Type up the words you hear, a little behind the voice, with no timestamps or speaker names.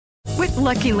With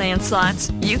Lucky Land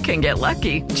Slots, you can get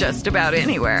lucky just about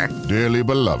anywhere. Dearly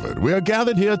beloved, we are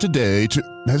gathered here today to...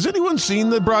 Has anyone seen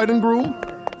the bride and groom?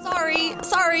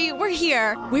 Sorry, we're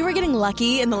here. We were getting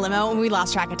lucky in the limo and we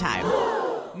lost track of time.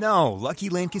 No, Lucky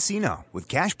Land Casino, with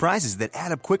cash prizes that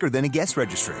add up quicker than a guest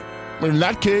registry. In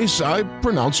that case, I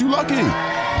pronounce you lucky.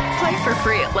 Play for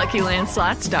free at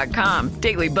LuckyLandSlots.com.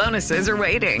 Daily bonuses are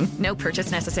waiting. No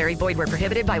purchase necessary. Void where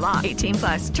prohibited by law.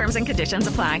 18+. Terms and conditions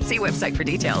apply. See website for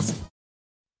details.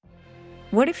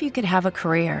 What if you could have a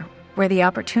career where the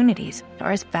opportunities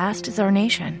are as vast as our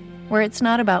nation, where it's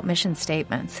not about mission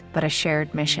statements, but a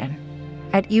shared mission?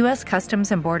 At U.S.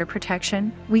 Customs and Border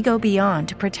Protection, we go beyond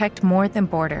to protect more than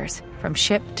borders. From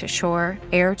ship to shore,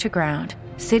 air to ground,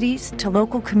 cities to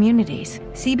local communities,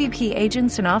 CBP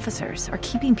agents and officers are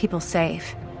keeping people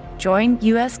safe. Join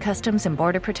U.S. Customs and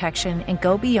Border Protection and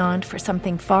go beyond for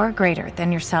something far greater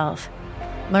than yourself.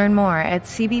 Learn more at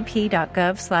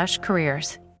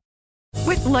cbp.gov/careers.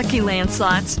 With Lucky Land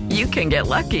Slots, you can get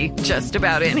lucky just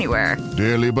about anywhere.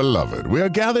 Dearly beloved, we are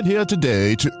gathered here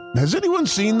today to... Has anyone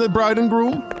seen the bride and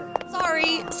groom?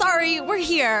 Sorry, we're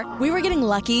here. We were getting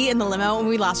lucky in the limo and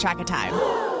we lost track of time.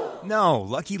 No,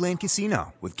 Lucky Land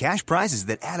Casino, with cash prizes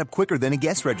that add up quicker than a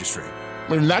guest registry.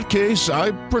 In that case,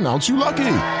 I pronounce you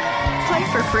lucky.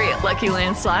 Play for free at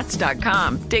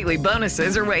LuckyLandSlots.com. Daily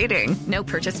bonuses are waiting. No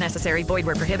purchase necessary. Void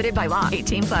where prohibited by law.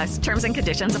 18+. Terms and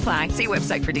conditions apply. See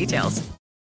website for details.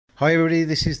 Hi everybody,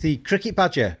 this is the Cricket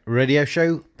Badger Radio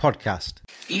Show podcast.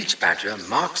 Each badger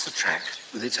marks the track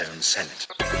with its own scent.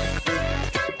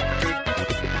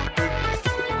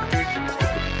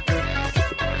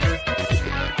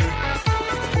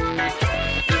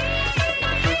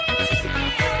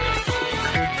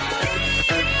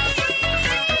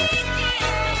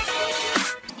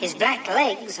 His black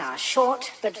legs are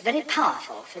short but very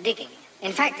powerful for digging.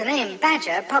 In fact, the name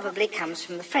badger probably comes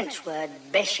from the French word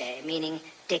bêcher, meaning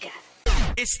digger.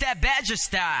 It's that badger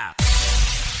style.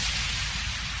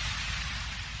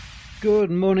 Good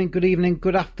morning, good evening,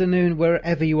 good afternoon,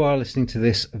 wherever you are listening to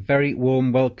this. A very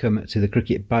warm welcome to the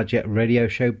Cricket Badger Radio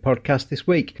Show podcast this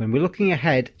week, when we're looking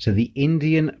ahead to the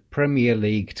Indian Premier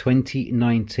League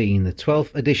 2019, the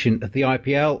 12th edition of the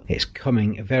IPL. It's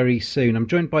coming very soon. I'm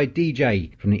joined by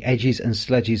DJ from the Edges and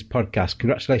Sledges podcast.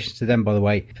 Congratulations to them, by the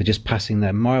way, for just passing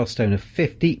their milestone of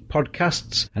 50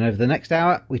 podcasts. And over the next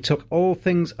hour, we took all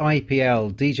things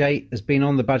IPL. DJ has been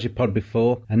on the Badger Pod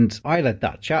before, and I led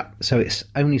that chat, so it's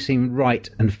only seemed right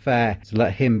and fair to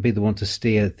let him be the one to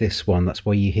steer this one. That's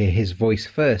why you hear his voice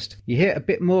first. You hear a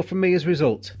bit more from me as a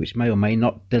result, which may or may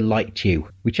not delight you.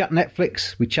 We chat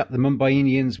Netflix, we chat the Mumbai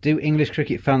Indians. Do English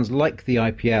cricket fans like the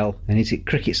IPL? And is it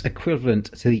cricket's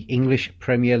equivalent to the English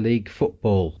Premier League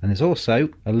football? And there's also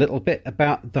a little bit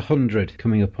about the 100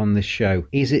 coming up on this show.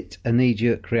 Is it a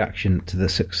knee-jerk reaction to the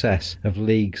success of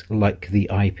leagues like the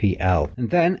IPL? And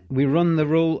then we run the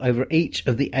rule over each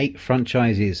of the 8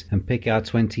 franchises and pick our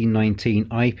 2019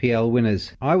 IPL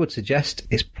winners. I would suggest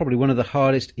it's probably one of the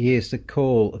hardest years to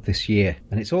call this year.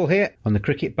 And it's all here on the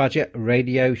Cricket Badger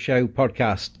Radio Show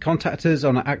podcast. Contact us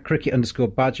on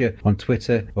 @cricket_badger on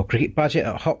Twitter or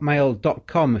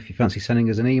cricketbadger@hotmail.com if you fancy sending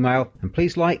us an email. And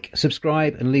please like,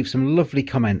 subscribe and leave some lovely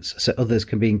comments so others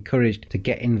can be encouraged to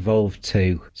get involved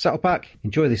too. Settle back,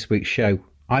 enjoy this week's show.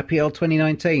 IPL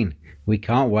 2019. We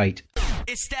can't wait.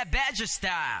 It's that badger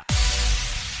style.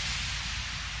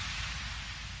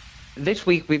 This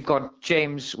week we've got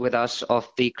James with us of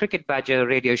the Cricket Badger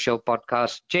Radio Show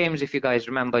podcast. James, if you guys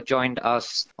remember, joined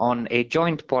us on a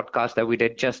joint podcast that we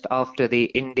did just after the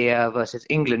India versus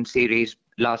England series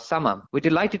last summer. We're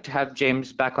delighted to have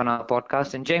James back on our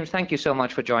podcast. And James, thank you so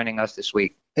much for joining us this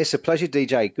week. It's a pleasure,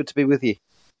 DJ. Good to be with you.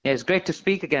 Yeah, it's great to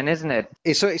speak again, isn't it?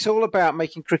 It's all about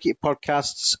making cricket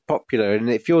podcasts popular, and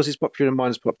if yours is popular and mine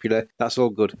is popular, that's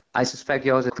all good. I suspect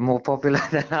yours is more popular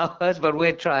than ours, but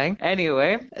we're trying.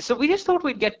 Anyway, so we just thought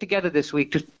we'd get together this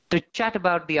week to chat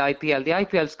about the IPL. The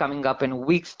IPL is coming up in a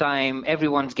week's time.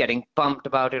 Everyone's getting pumped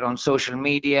about it on social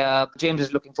media. James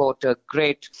is looking forward to a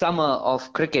great summer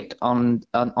of cricket on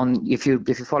if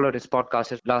you followed his podcast,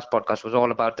 his last podcast was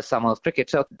all about the summer of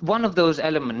cricket. So one of those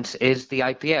elements is the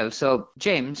IPL. So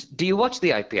James, do you watch the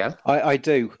IPL? I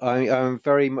do. I'm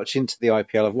very much into the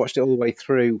IPL. I've watched it all the way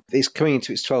through. It's coming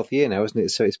into its 12th year now, isn't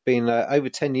it? So it's been over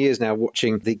 10 years now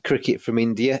watching the cricket from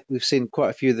India. We've seen quite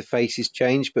a few of the faces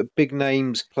change, but big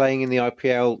names playing in the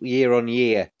IPL year on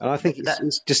year. And I think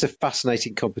it's just a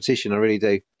fascinating competition. I really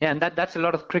do. Yeah, and that's a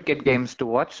lot of cricket games to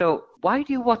watch. So Why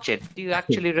do you watch it? Do you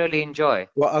actually really enjoy?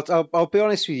 Well, I'll be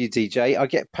honest with you, DJ. I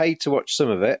get paid to watch some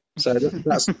of it, so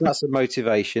that's a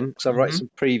motivation, because I write some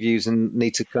previews and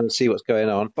need to kind of see what's going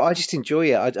on. But I just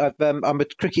enjoy it. I'm a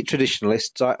cricket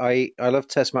traditionalist. I love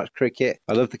Test match cricket.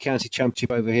 I love the county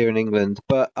championship over here in England,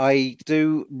 but I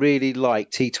do really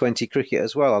like T20 cricket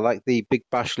as well. I like the Big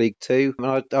Bash League too,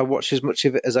 and I watch as much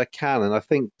of it as I can. And I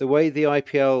think the way the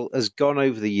IPL has gone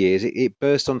over the years, it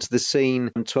burst onto the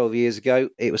scene 12 years ago.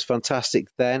 It was fantastic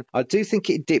then. I do think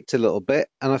it dipped a little bit,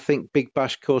 and I think Big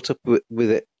Bash caught up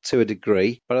with it to a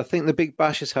degree, but I think the Big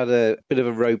Bash has had a bit of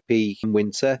a ropey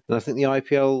winter, and I think the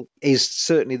IPL is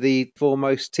certainly the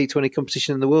foremost T20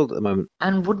 competition in the world at the moment.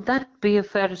 And would that be a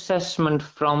fair assessment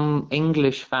from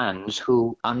English fans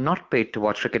who are not paid to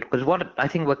watch cricket? Because what I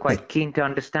think we're quite keen to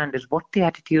understand is what the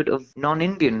attitude of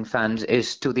non-Indian fans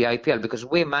is to the IPL, because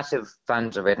we're massive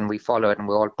fans of it and we follow it and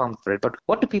we're all pumped for it. But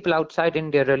what do people outside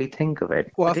India really think of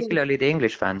it, particularly the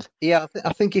English fans? Yeah,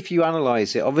 I think if you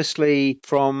analyse it, obviously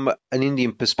from an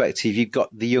Indian perspective, you've got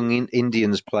the young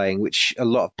Indians playing, which a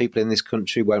lot of people in this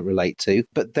country won't relate to.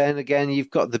 But then again, you've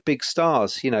got the big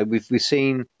stars. You know, we've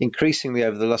seen increasingly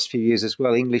over the last few years as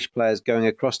well, English players going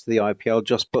across to the IPL.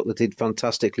 Jos Buttler did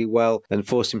fantastically well and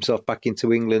forced himself back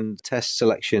into England Test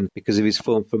selection because of his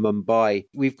form for Mumbai.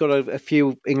 We've got a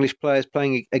few English players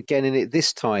playing again in it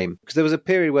this time, because there was a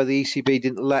period where the ECB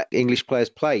didn't let English players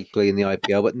play in the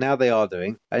IPL, but now they are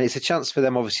doing. And it's a chance for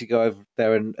them, obviously, to go over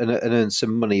there and earn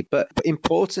some money. But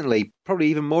importantly, probably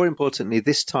even more importantly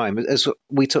this time, as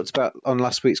we talked about on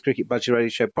last week's Cricket Badger Radio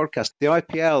Show podcast, the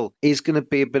IPL is going to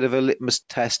be a bit of a litmus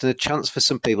test and a chance for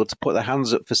some people to put their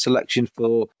hands up for selection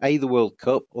for the World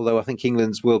Cup, although I think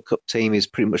England's World Cup team is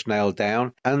pretty much nailed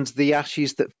down, and the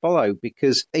Ashes that follow,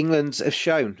 because England have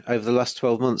shown over the last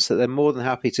 12 months that they're more than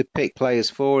happy to pick players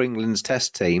for England's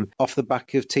Test team off the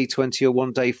back of T20 or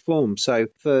one-day form. So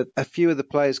for a few of the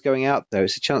players going out there,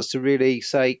 it's a chance to really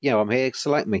say, I'm here,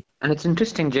 select me. And it's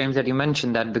interesting, James, that you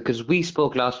mentioned that, because we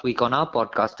spoke last week on our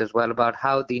podcast as well about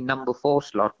how the number 4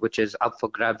 slot, which is up for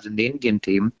grabs in the Indian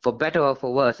team, for better or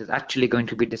for worse, is actually going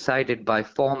to be decided by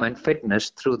form and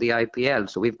fitness through the IPL.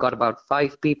 So we've got about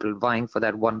 5 people vying for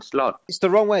that one slot. It's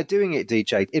the wrong way of doing it,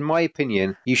 DJ. In my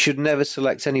opinion, you should never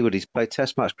select anybody to play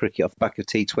Test match cricket off the back of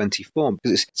T20 form,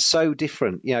 because it's so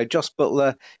different. Jos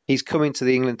Buttler, he's come into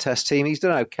the England Test team. He's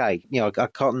done okay. I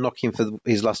can't knock him for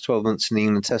his last 12 months in the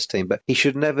England Test team, but he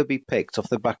should never be picked off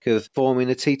the back of form in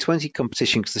a T20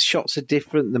 competition, because the shots are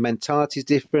different, the mentality is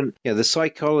different. The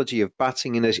psychology of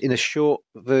batting in a short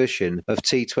version of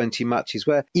T20 matches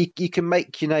where you can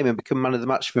make your name and become man of the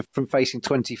match from facing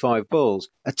 25 balls.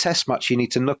 A Test match, you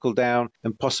need to knuckle down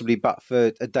and possibly bat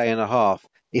for a day and a half.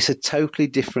 It's a totally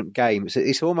different game.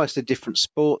 It's almost a different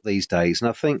sport these days. And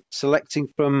I think selecting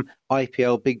from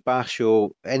IPL, Big Bash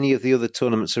or any of the other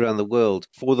tournaments around the world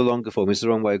for the longer form is the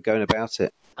wrong way of going about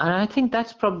it. And I think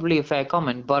that's probably a fair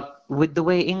comment. But with the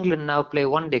way England now play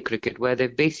one-day cricket, where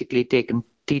they've basically taken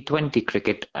T20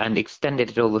 cricket and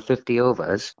extended it over 50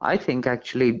 overs, I think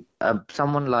actually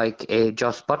someone like a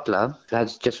Jos Buttler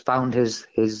has just found his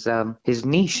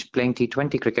niche playing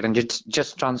T20 cricket and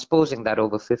just transposing that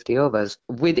over 50 overs.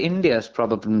 With India's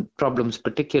problems,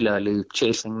 particularly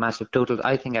chasing massive totals,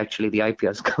 I think actually the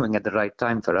IPL is coming at the right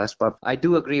time for us. But I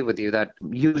do agree with you that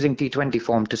using T20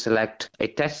 form to select a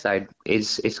Test side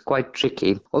is quite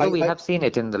tricky, although we have seen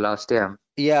it in the last year.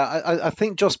 Yeah, I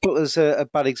think Jos Buttler's a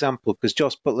bad example, because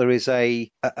Jos Buttler is a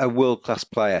world-class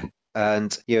player.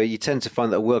 And you tend to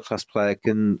find that a world-class player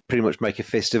can pretty much make a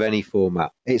fist of any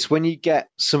format. It's when you get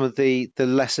some of the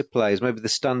lesser players, maybe the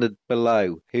standard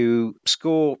below, who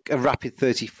score a rapid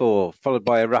 34, followed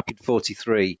by a rapid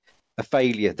 43, a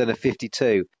failure, then a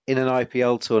 52 in an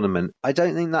IPL tournament. I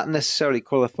don't think that necessarily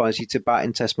qualifies you to bat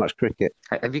in Test match cricket.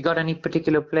 Have you got any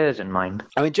particular players in mind?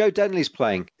 I mean, Joe Denley's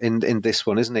playing in this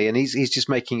one, isn't he? And he's just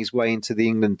making his way into the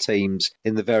England teams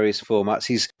in the various formats.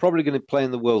 He's probably going to play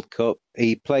in the World Cup.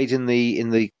 He played in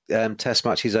the Test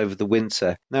matches over the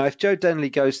winter. Now, if Joe Denley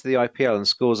goes to the IPL and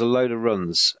scores a load of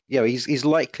runs, he's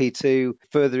likely to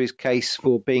further his case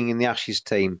for being in the Ashes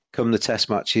team come the Test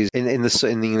matches in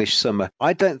the English summer.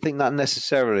 I don't think that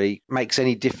necessarily makes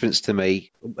any difference to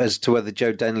me as to whether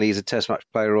Joe Denley is a Test match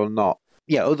player or not.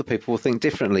 Other people will think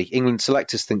differently. England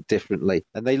selectors think differently.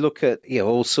 And they look at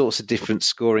all sorts of different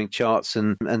scoring charts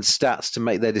and stats to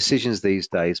make their decisions these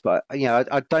days. But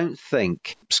I don't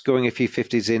think scoring a few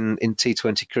 50s in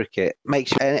T20 cricket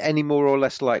makes you any more or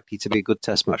less likely to be a good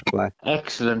Test match player.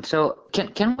 Excellent. So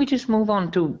can we just move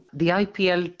on to the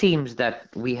IPL teams that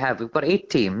we have? We've got 8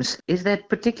 teams. Is there a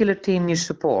particular team you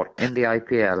support in the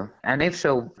IPL? And if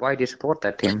so, why do you support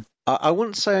that team? I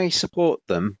wouldn't say I support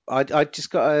them. I just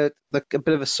got a bit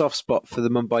of a soft spot for the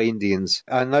Mumbai Indians.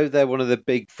 I know they're one of the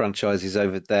big franchises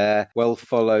over there, well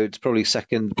followed, probably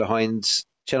second behind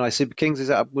Chennai Super Kings.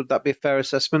 Would that be a fair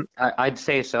assessment? I'd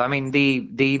say so. I mean,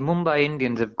 the Mumbai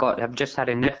Indians have just had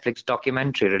a Netflix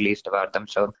documentary released about them.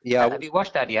 So yeah, have you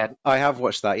watched that yet? I have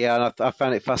watched that. Yeah, and I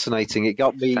found it fascinating. It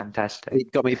got me fantastic.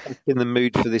 It got me back in the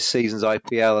mood for this season's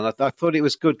IPL, and I thought it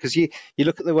was good because you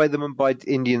look at the way the Mumbai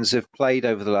Indians have played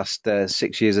over the last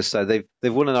 6 years or so. They've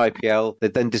won an IPL,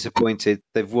 they've then disappointed,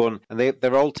 they've won, and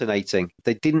they're alternating.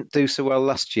 They didn't do so well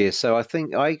last year, so I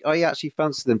think I actually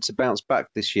fancy them to bounce back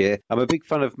this year. I'm a big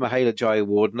fan of Mahela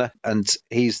Jayawardene, and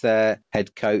he's their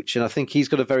head coach, and I think he's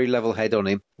got a very level head on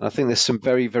him. And I think there's some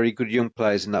very, very good young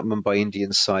players in that Mumbai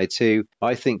Indians side too.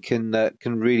 I think can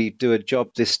really do a job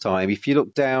this time. If you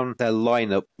look down their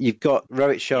lineup, you've got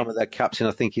Rohit Sharma, their captain.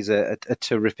 I think he's a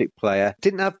terrific player.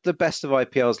 Didn't have the best of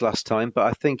IPLs last time, but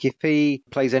I think if he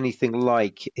plays anything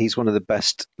like, he's one of the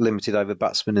best limited over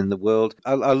batsmen in the world.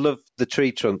 I love the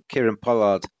tree trunk, Kieran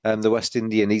Pollard, the West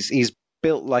Indian. He's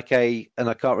built like and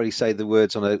I can't really say the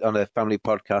words on a family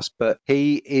podcast, but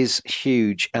he is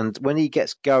huge. And when he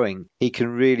gets going, he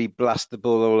can really blast the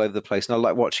ball all over the place. And I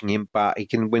like watching him bat. He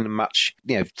can win a match,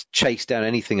 chase down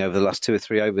anything over the last 2 or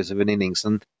 3 overs of an innings.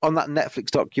 And on that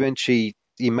Netflix documentary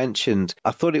you mentioned,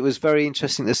 I thought it was very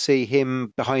interesting to see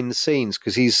him behind the scenes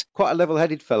because he's quite a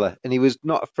level-headed fella and he was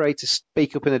not afraid to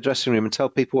speak up in the dressing room and tell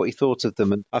people what he thought of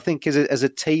them. And I think as a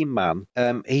team man,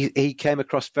 he came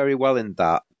across very well in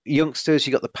that. Youngsters,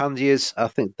 you got the Pandyas. I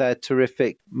think they're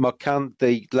terrific. Markand,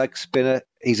 the leg spinner,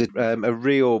 he's a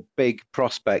real big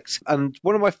prospect. And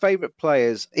one of my favourite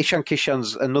players, Ishan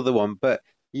Kishan's another one, but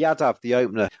Yadav, the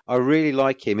opener, I really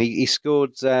like him. He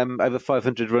scored over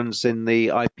 500 runs in the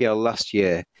IPL last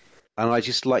year. And I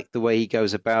just like the way he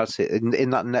goes about it. In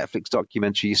that Netflix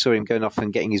documentary, you saw him going off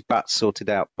and getting his bat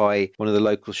sorted out by one of the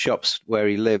local shops where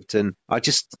he lived. And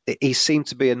he seemed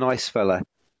to be a nice fella.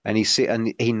 And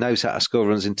he knows how to score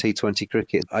runs in T20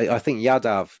 cricket. I think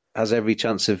Yadav has every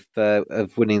chance of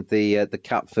winning the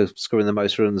cap for scoring the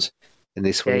most runs in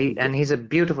this week. Yeah, and he's a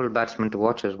beautiful batsman to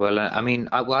watch as well. I mean,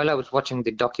 while I was watching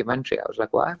the documentary, I was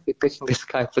like, why are we picking this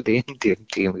guy for the Indian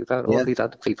team? We've had all these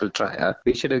other people try out.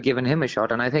 We should have given him a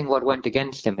shot. And I think what went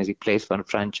against him is he plays for a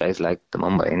franchise like the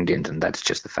Mumbai Indians, and that's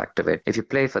just the fact of it. If you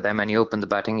play for them and you open the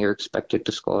batting, you're expected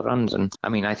to score runs. And I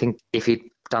mean, I think if he'd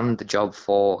done the job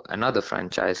for another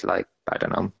franchise like, I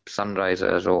don't know,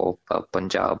 Sunrisers or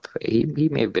Punjab, he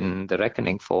may have been the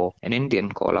reckoning for an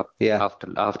Indian call-up after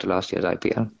last year's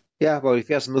IPL. Yeah, well, if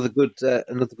he has another good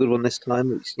one this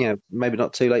time, it's, maybe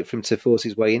not too late for him to force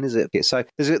his way in, is it? So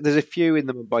there's a few in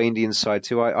the Mumbai Indians side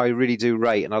who I really do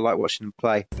rate, and I like watching them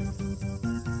play.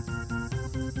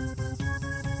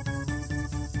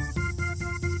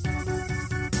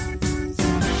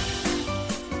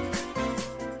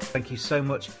 Thank you so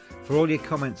much for all your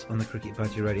comments on the Cricket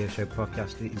Badger Radio Show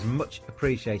podcast. It is much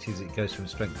appreciated as it goes from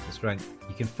strength to strength.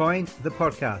 You can find the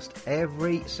podcast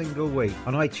every single week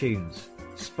on iTunes,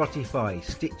 Spotify,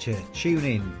 Stitcher,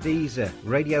 TuneIn, Deezer,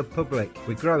 Radio Public.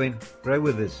 We're growing. Grow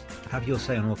with us. Have your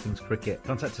say on all things cricket.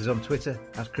 Contact us on Twitter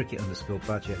at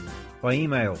cricket_badger. By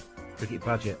email,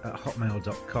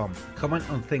 cricketbadger@hotmail.com. Comment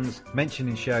on things mentioned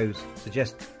in shows.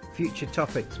 Suggest future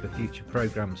topics for future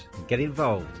programmes, and get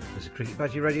involved as the Cricket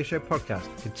Badger Radio Show podcast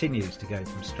continues to go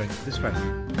from strength to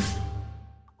strength.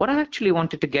 What I actually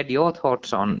wanted to get your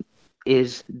thoughts on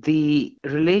is the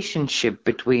relationship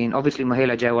between, obviously,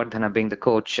 Mahela Jayawardene being the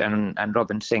coach and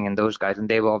Robin Singh and those guys, and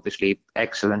they were obviously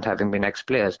excellent having been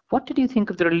ex-players. What did you think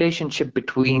of the relationship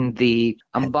between the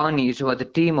Ambanis, who are the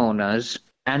team owners,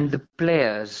 and the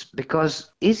players?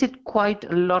 Because is it quite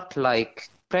a lot like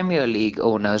Premier League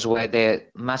owners, where they're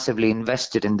massively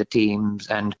invested in the teams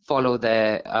and follow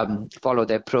their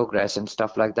progress and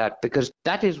stuff like that? Because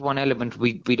that is one element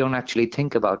we don't actually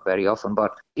think about very often.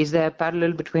 But is there a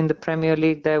parallel between the Premier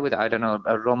League there with, I don't know,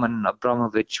 a Roman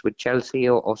Abramovich with Chelsea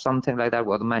or something like that,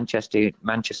 or the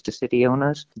Manchester City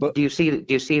owners? But do you see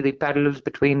the parallels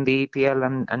between the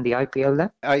EPL and the IPL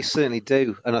there? I certainly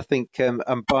do, and I think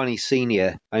Ambani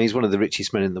Senior, and he's one of the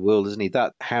richest men in the world, isn't he?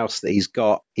 That house that he's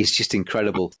got is just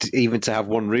incredible. Even to have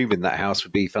one room in that house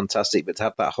would be fantastic, but to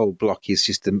have that whole block is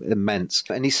just immense.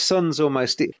 And his son's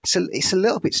almost, it's a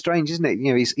little bit strange, isn't it?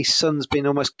 His son's been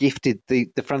almost gifted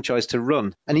the franchise to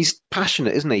run. And he's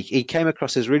passionate, isn't he? He came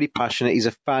across as really passionate. He's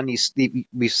a fan.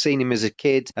 We've seen him as a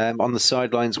kid on the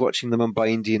sidelines watching the Mumbai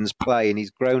Indians play, and he's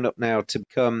grown up now to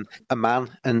become a man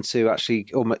and to actually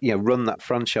run that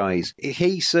franchise.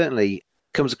 He certainly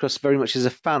comes across very much as a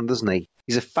fan, doesn't he?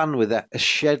 He's a fan with a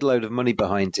shed load of money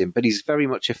behind him, but he's very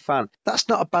much a fan. That's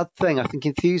not a bad thing. I think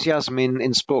enthusiasm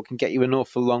in sport can get you an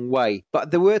awful long way.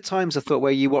 But there were times I thought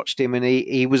where you watched him and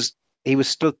he was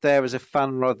stood there as a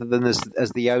fan rather than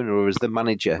as the owner or as the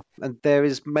manager. And there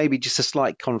is maybe just a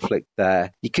slight conflict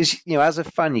there. Because, as a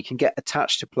fan, you can get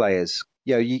attached to players.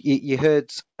 You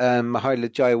heard Mahela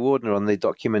Jayawardena on the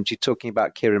documentary talking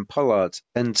about Kieran Pollard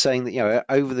and saying that,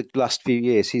 over the last few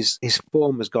years, his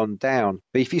form has gone down.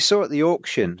 But if you saw at the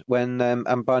auction when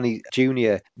Ambani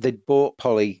Jr., they'd bought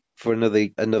Polly for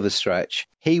another stretch,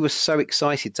 he was so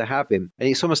excited to have him. And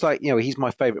it's almost like, he's my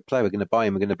favourite player. We're going to buy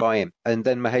him. And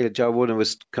then Mahela Jayawardena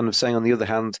was kind of saying on the other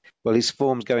hand, well, his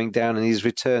form's going down and his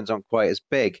returns aren't quite as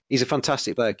big. He's a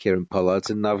fantastic player, Kieran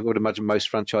Pollard, and I would imagine most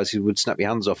franchises would snap your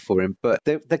hands off for him. But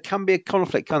there can be a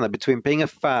conflict, can't there, between being a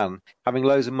fan, having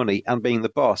loads of money, and being the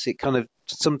boss. It kind of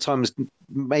sometimes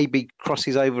maybe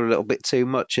crosses over a little bit too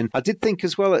much. And I did think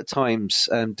as well at times,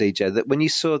 DJ, that when you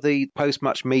saw the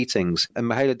post-match meetings and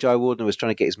Mahela Jayawardena was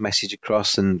trying to get his message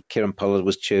across and Kieran Pollard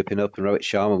was chirping up and Rohit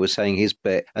Sharma was saying his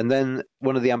bit, and then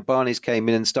one of the Ambanis came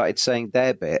in and started saying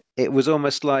their bit, it was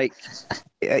almost like,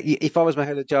 if I was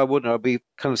Mahela Jayawardena, I'd be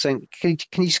kind of saying, can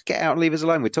you just get out and leave us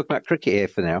alone? We're talking about cricket here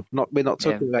for now. We're not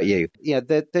talking about you.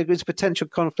 There is potential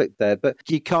conflict there, but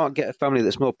you can't get a family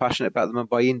that's more passionate about the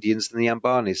Mumbai Indians than the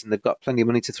Ambanis, and they've got plenty of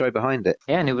money to throw behind it.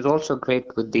 Yeah, and it was also great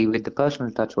with the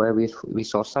personal touch where we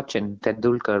saw Sachin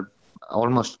Tendulkar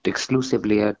almost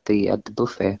exclusively at the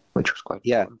buffet, which was quite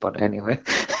fun. But anyway,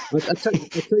 I tell you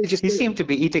he seemed to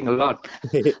be eating a lot.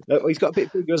 He's got a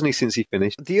bit bigger, hasn't he, since he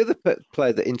finished? The other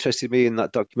player that interested me in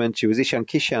that documentary was Ishan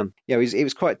Kishan. It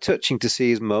was quite touching to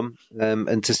see his mum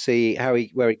and to see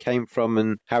where he came from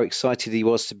and how excited he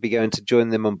was to be going to join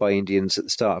the Mumbai Indians at the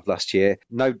start of last year.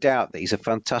 No doubt that he's a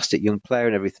fantastic young player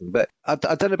and everything. But I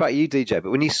don't know about you, DJ,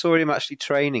 but when you saw him actually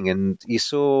training and you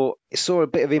saw a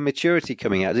bit of immaturity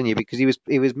coming out, didn't you? Because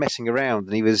he was messing around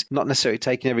and he was not necessarily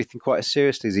taking everything quite as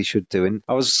seriously as he should do. And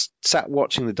I was sat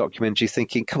watching the documentary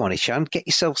thinking, come on, Ishan, get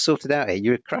yourself sorted out here.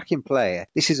 You're a cracking player.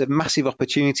 This is a massive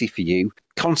opportunity for you.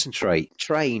 Concentrate,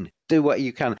 train, do what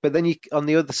you can. But then on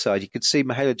the other side, you could see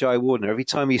Mahela Jayawardena. Every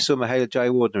time you saw Mahela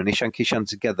Jayawardena and Ishan Kishan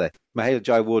together, Mahela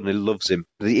Jayawardena loves him.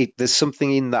 There's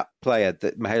something in that player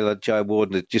that Mahela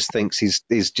Jayawardena just thinks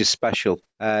is just special.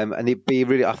 And it'd be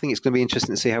really, I think it's going to be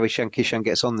interesting to see how Ishan Kishan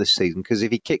gets on this season, because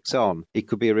if he kicks on, he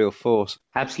could be a real force.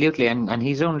 Absolutely, and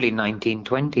he's only 19,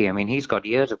 20. I mean, he's got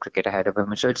years of cricket ahead of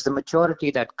him. So it's the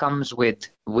maturity that comes with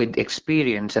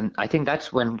experience. And I think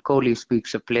that's when Kohli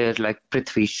speaks of players like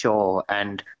Prithvi Shaw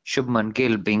and Shubman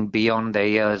Gill being beyond their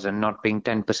years and not being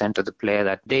 10% of the player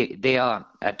that they are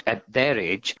at their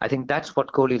age. I think that's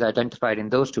what Kohli's identified in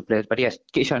those two players. But yes,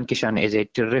 Ishan Kishan is a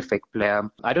terrific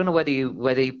player. I don't know whether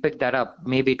you picked that up.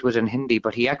 Maybe it was in Hindi,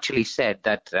 but he actually said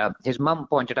that his mum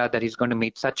pointed out that he's going to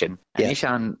meet Sachin. And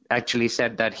Ishan actually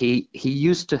said that he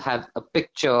used to have a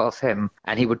picture of him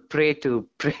and he would pray to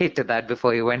that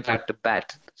before he went out to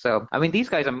bat. So, I mean, these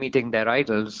guys are meeting their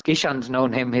idols. Ishan's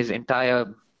known him his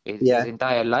entire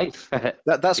life.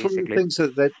 That's one of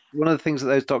the things that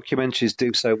those documentaries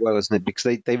do so well, isn't it?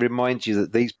 Because they remind you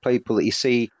that these people that you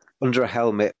see under a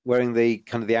helmet wearing the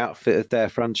kind of the outfit of their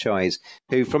franchise,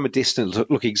 who from a distance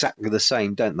look exactly the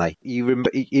same, don't they?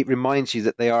 It reminds you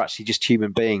that they are actually just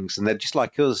human beings and they're just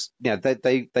like us.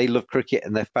 They love cricket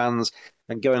and they're fans.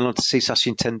 And going on to see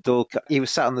Sachin Tendulkar, he was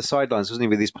sat on the sidelines, wasn't he,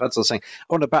 with his pads on, saying,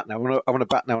 "I want to bat now. I want to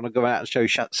bat now. I want to go out and show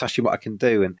Sachin what I can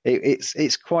do." And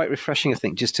it's quite refreshing, I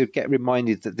think, just to get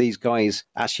reminded that these guys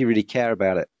actually really care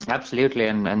about it. Absolutely,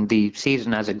 and the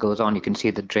season as it goes on, you can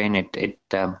see the drain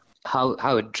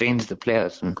how it drains the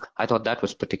players, and I thought that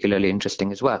was particularly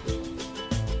interesting as well.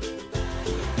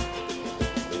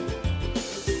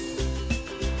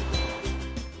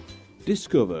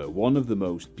 Discover one of the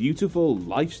most beautiful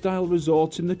lifestyle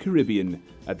resorts in the Caribbean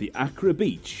at the Accra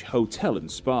Beach Hotel and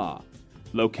Spa.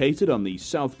 Located on the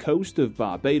south coast of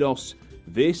Barbados,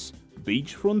 this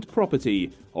beachfront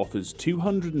property offers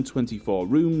 224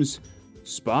 rooms,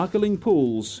 sparkling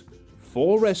pools,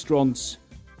 4 restaurants,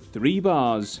 3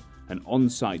 bars, an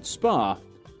on-site spa,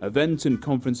 event and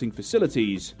conferencing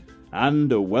facilities,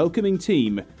 and a welcoming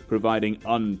team providing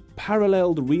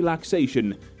unparalleled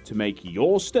relaxation to make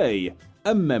your stay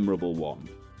a memorable one.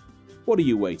 What are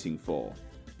you waiting for?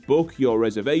 Book your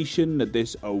reservation at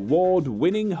this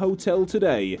award-winning hotel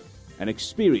today and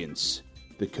experience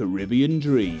the Caribbean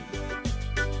dream.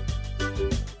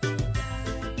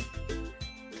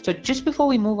 So just before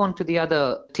we move on to the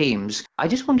other teams, I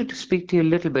just wanted to speak to you a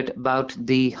little bit about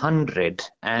the 100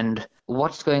 and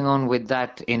what's going on with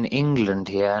that in England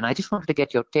here. And I just wanted to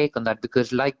get your take on that,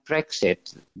 because like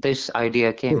Brexit, this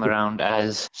idea came around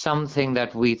as something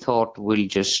that we thought will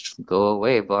just go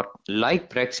away. But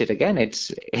like Brexit, again,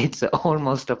 it's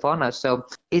almost upon us. So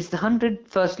is the 100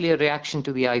 firstly a reaction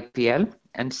to the IPL?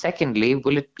 And secondly,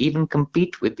 will it even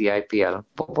compete with the IPL?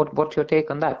 What's your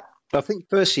take on that? I think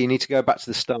firstly you need to go back to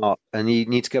the start, and you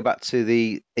need to go back to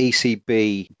the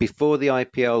ECB before the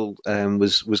IPL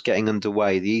was getting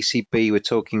underway. The ECB were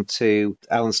talking to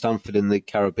Alan Stanford in the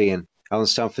Caribbean. Alan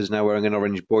Stanford's now wearing an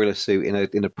orange boiler suit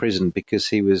in a prison because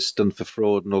he was done for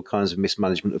fraud and all kinds of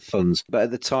mismanagement of funds. But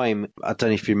at the time, I don't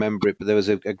know if you remember it, but there was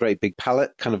a great big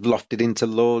pallet kind of lofted into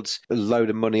Lords, a load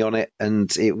of money on it, and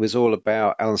it was all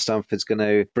about Alan Stanford's going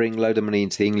to bring a load of money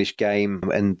into the English game.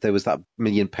 And there was that £1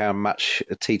 million match,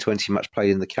 a T20 match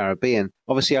played in the Caribbean.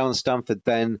 Obviously, Alan Stanford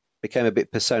then became a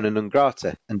bit persona non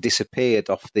grata and disappeared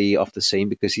off the scene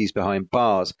because he's behind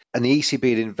bars. And the ECB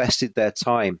had invested their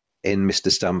time in Mr.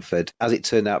 Stanford, as it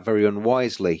turned out very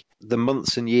unwisely. The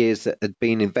months and years that had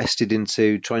been invested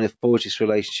into trying to forge this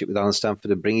relationship with Alan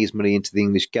Stanford and bring his money into the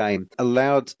English game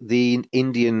allowed the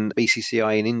Indian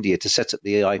BCCI in India to set up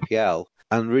the IPL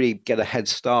and really get a head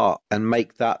start and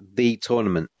make that the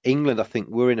tournament. England, I think,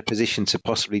 were in a position to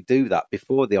possibly do that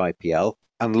before the IPL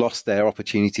and lost their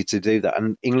opportunity to do that.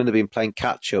 And England have been playing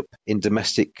catch-up in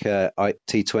domestic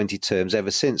T20 terms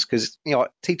ever since, because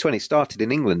T20 started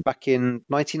in England back in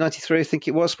 1993, I think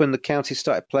it was, when the counties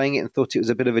started playing it and thought it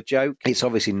was a bit of a joke. It's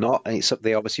obviously not, and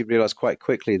they obviously realised quite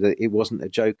quickly that it wasn't a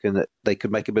joke and that they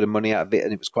could make a bit of money out of it,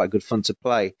 and it was quite good fun to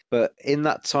play. But in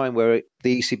that time where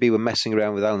the ECB were messing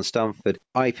around with Alan Stanford,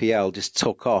 IPL just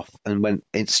took off and went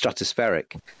into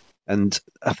stratospheric. And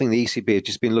I think the ECB have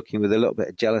just been looking with a little bit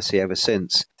of jealousy ever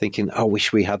since, thinking, I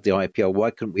wish we had the IPL.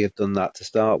 Why couldn't we have done that to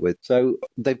start with? So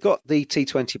they've got the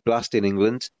T20 Blast in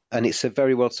England, and it's a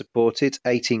very well supported,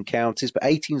 18 counties, but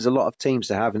 18 is a lot of teams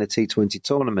to have in a T20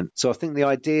 tournament. So I think the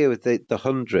idea with the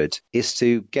 100 is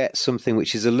to get something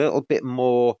which is a little bit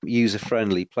more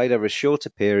user-friendly, played over a shorter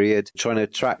period, trying to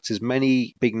attract as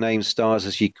many big-name stars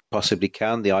as you possibly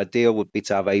can. The ideal would be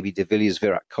to have AB de Villiers,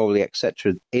 Virat Kohli,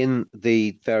 etc. in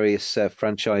the various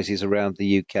franchises around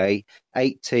the UK.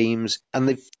 8 teams, and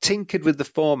they've tinkered with the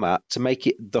format to make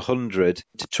it the 100,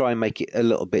 to try and make it a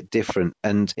little bit different,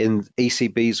 and in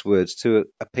ECB's words, to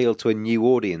appeal to a new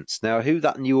audience. Now, who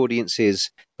that new audience is,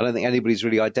 I don't think anybody's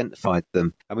really identified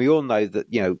them. And we all know that,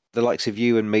 the likes of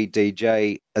you and me,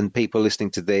 DJ, and people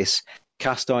listening to this,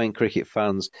 cast iron cricket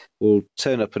fans will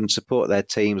turn up and support their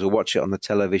teams or watch it on the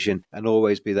television and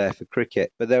always be there for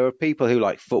cricket. But there are people who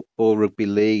like football, rugby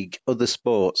league, other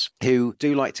sports, who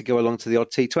do like to go along to the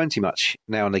odd T20 match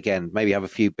now and again, maybe have a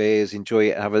few beers, enjoy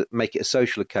it, and make it a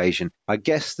social occasion. I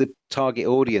guess the target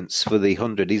audience for the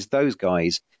 100 is those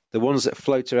guys, the ones that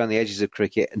float around the edges of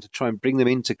cricket, and to try and bring them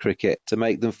into cricket to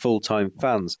make them full-time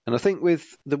fans. And I think with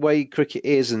the way cricket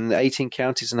is and 18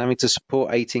 counties and having to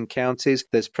support 18 counties,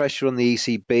 there's pressure on the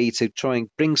ECB to try and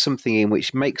bring something in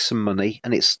which makes some money.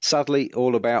 And it's sadly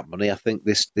all about money, I think,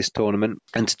 this tournament,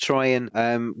 and to try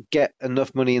and get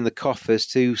enough money in the coffers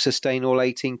to sustain all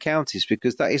 18 counties,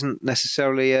 because that isn't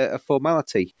necessarily a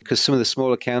formality, because some of the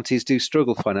smaller counties do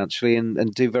struggle financially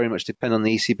and do very much depend on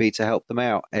the ECB to help them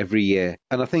out every year.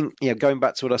 And I think, going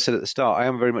back to what I said at the start, I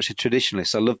am very much a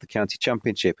traditionalist. I love the county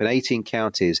championship, and 18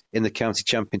 counties in the county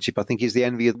championship I think is the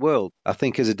envy of the world. I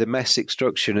think as a domestic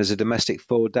structure and as a domestic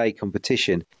 4-day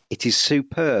competition, it is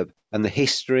superb, and the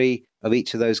history of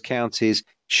each of those counties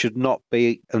should not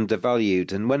be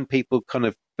undervalued. And when people kind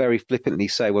of very flippantly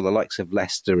say, well, the likes of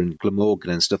Leicester and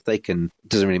Glamorgan and stuff, doesn't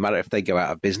really matter if they go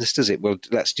out of business, does it? Well,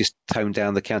 let's just tone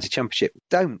down the county championship.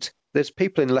 Don't. There's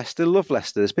people in Leicester love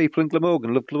Leicester. There's people in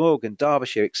Glamorgan love Glamorgan,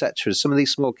 Derbyshire, etc. Some of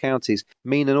these small counties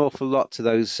mean an awful lot to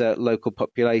those local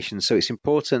populations. So it's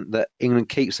important that England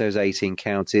keeps those 18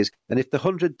 counties. And if the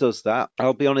 100 does that,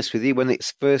 I'll be honest with you, when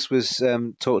it first was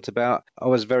talked about, I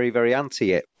was very, very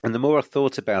anti it. And the more I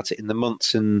thought about it in the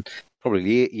months and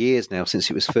probably years now since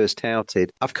it was first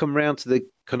touted, I've come round to the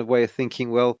kind of way of thinking,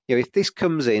 well, if this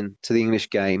comes in to the English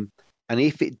game, and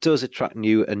if it does attract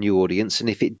a new audience, and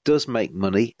if it does make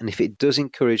money, and if it does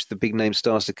encourage the big name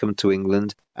stars to come to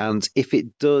England, and if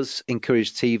it does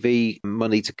encourage TV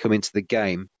money to come into the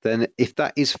game, then if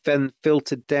that is then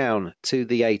filtered down to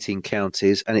the 18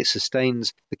 counties and it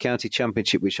sustains the county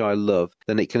championship, which I love,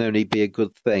 then it can only be a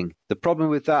good thing. The problem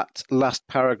with that last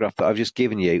paragraph that I've just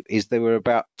given you is there were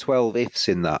about 12 ifs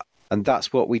in that. And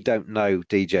that's what we don't know,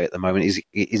 DJ, at the moment,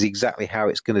 is exactly how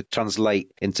it's going to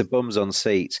translate into bums on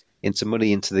seats, into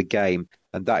money into the game.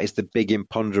 And that is the big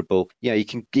imponderable. You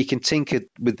can tinker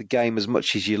with the game as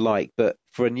much as you like, but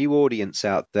for a new audience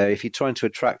out there, if you're trying to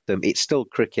attract them, it's still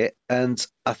cricket. And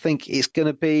I think it's going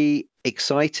to be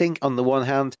exciting on the one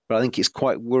hand, but I think it's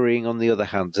quite worrying on the other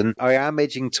hand. And I am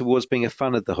edging towards being a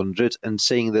fan of the 100 and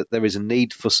seeing that there is a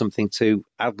need for something to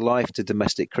add life to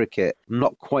domestic cricket. I'm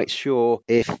not quite sure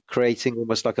if creating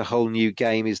almost like a whole new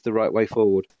game is the right way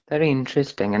forward. Very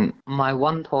interesting. And my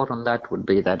one thought on that would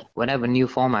be that whenever new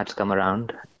formats come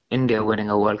around, India winning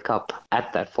a World Cup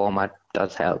at that format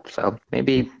does help. So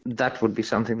maybe that would be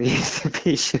something the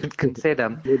ECB should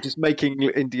consider. We're just making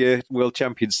India world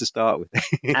champions to start with.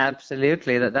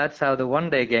 Absolutely. That's how the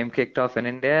one-day game kicked off in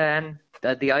India, and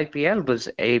the IPL was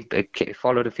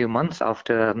followed a few months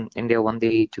after India won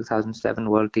the 2007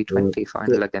 World T20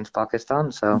 final against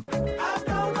Pakistan. So.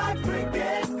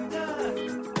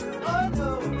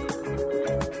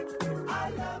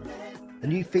 A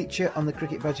new feature on the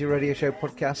Cricket Badger Radio Show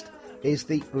podcast is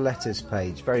the letters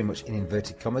page, very much in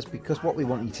inverted commas, because what we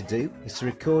want you to do is to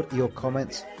record your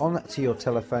comments onto your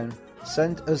telephone,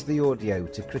 send us the audio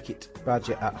to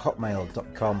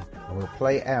cricketbadger@hotmail.com, and we'll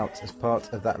play it out as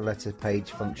part of that letter page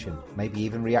function. Maybe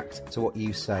even react to what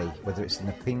you say, whether it's an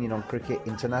opinion on cricket,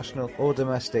 international or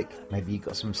domestic. Maybe you've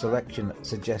got some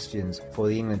suggestions for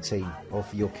the England team or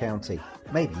for your county.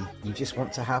 Maybe you just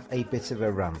want to have a bit of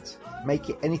a rant.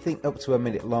 Make it anything up to a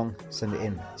minute long. Send it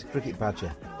in to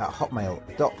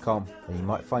cricketbadger@hotmail.com, and you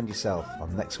might find yourself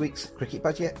on next week's Cricket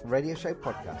Badger Radio Show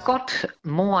podcast. Got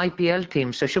more IPL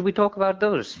teams, so should we talk about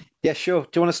those? Yeah, sure. Do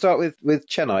you want to start with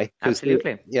Chennai?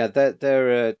 Absolutely.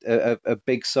 They're a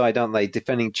big side, aren't they?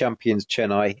 Defending champions,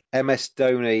 Chennai. MS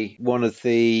Dhoni, one of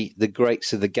the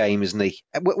greats of the game, isn't he?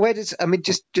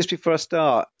 Just before I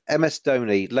start, MS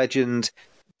Dhoni, legend.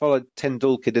 Followed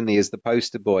Tendulkar, didn't he, as the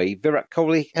poster boy? Virat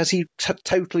Kohli, has he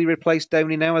totally replaced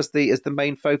Dhoni now as the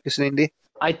main focus in India?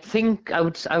 I would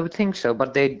think so,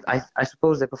 but I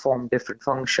suppose they perform different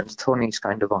functions. Dhoni's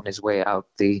kind of on his way out,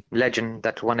 the legend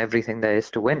that won everything there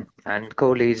is to win, and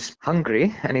Kohli's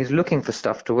hungry and he's looking for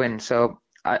stuff to win. So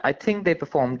I think they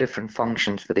perform different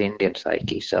functions for the Indian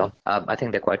psyche, so I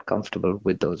think they're quite comfortable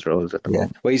with those roles at the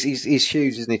moment. Well, he's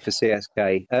huge, isn't he, for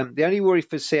CSK? The only worry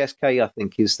for CSK, I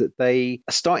think, is that they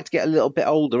are starting to get a little bit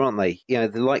older, aren't they? You know,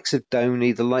 the likes of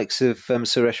Dhoni, the likes of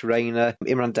Suresh Raina,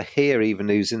 Imran Dahir even,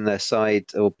 who's in their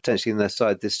side, or potentially in their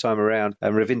side this time around,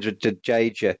 Ravindra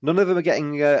Jadeja. None of them are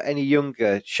getting any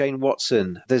younger. Shane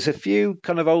Watson. There's a few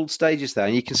kind of old stages there,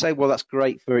 and you can say, well, that's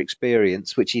great for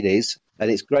experience, which it is. And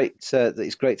it's great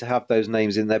to have those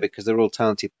names in there because they're all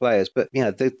talented players. But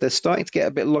they're starting to get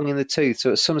a bit long in the tooth.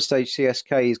 So at some stage,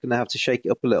 CSK is going to have to shake it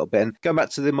up a little bit. And going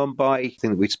back to the Mumbai thing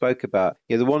that we spoke about,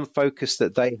 the one focus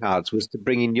that they had was to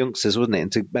bring in youngsters,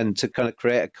 wasn't it? And to kind of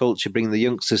create a culture, bring the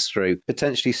youngsters through.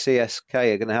 Potentially CSK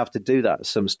are going to have to do that at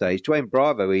some stage. Dwayne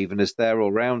Bravo, even as their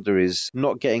all-rounder, is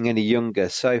not getting any younger.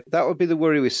 So that would be the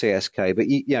worry with CSK. But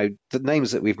the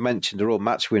names that we've mentioned are all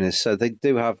match winners, so they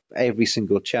do have every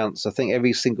single chance. I think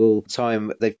every single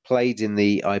time they've played in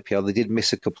the IPL, they did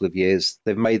miss a couple of years.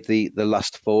 They've made the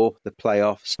last four, the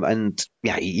playoffs, and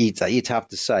you'd have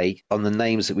to say on the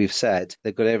names that we've said,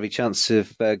 they've got every chance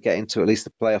of getting to at least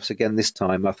the playoffs again this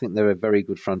time. I think they're a very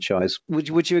good franchise.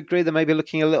 Would you agree they're maybe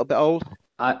looking a little bit old?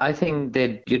 I think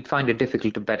you'd find it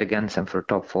difficult to bet against them for a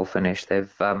top four finish.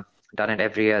 They've done it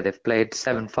every year. They've played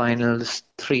 7 finals,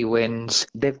 3 wins.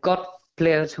 They've got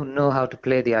players who know how to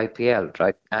play the IPL,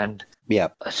 right? And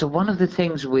so one of the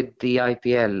things with the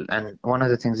IPL, and one of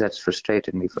the things that's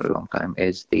frustrated me for a long time,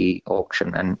 is the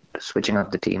auction and switching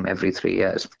up the team every 3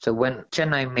 years. So when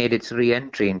Chennai made its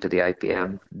re-entry into the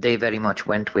IPL, they very much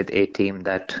went with a team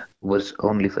that was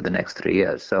only for the next 3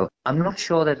 years. So I'm not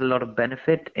sure there's a lot of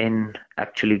benefit in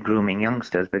actually grooming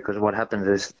youngsters, because what happens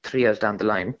is 3 years down the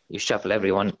line, you shuffle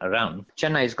everyone around.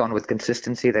 Chennai's gone with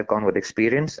consistency, they've gone with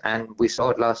experience, and we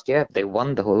saw it last year. They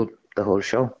won the whole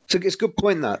show. So it's a good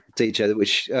point, that, DJ,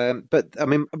 but I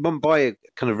mean, Mumbai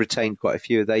kind of retained quite a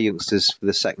few of their youngsters for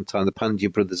the second time. The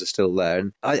Pandya brothers are still there.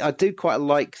 And I do quite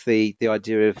like the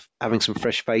idea of having some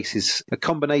fresh faces, a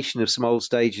combination of some old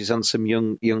stages and some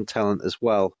young talent as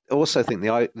well. I also think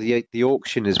the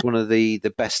auction is one of the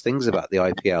best things about the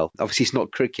IPL. Obviously, it's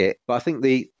not cricket, but I think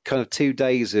the kind of 2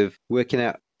 days of working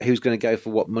out who's going to go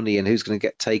for what money and who's going to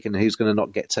get taken, who's going to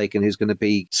not get taken, who's going to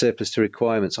be surplus to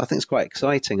requirements, I think it's quite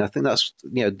exciting. I think that's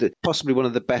possibly one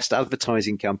of the best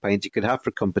advertising campaigns you could have for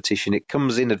competition. It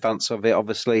comes in advance of it,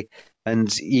 obviously,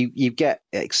 and you get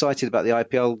excited about the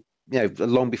IPL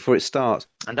long before it starts.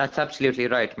 And that's absolutely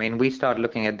right. I mean, we start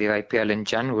looking at the IPL in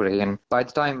January, and by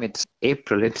the time it's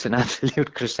April, it's an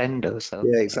absolute crescendo. So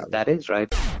yeah, exactly. That is right.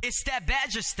 It's that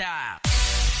Badger style.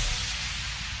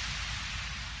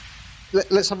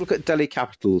 let's have a look at Delhi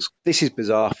Capitals. This is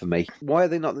bizarre for me. Why are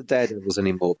they not the Daredevils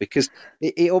anymore? Because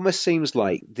it almost seems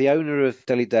like the owner of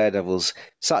Delhi Daredevils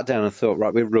sat down and thought,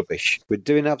 right, we're rubbish. We're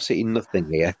doing absolutely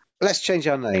nothing here. Let's change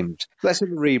our names. Let's have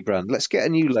a rebrand. Let's get a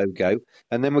new logo.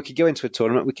 And then we can go into a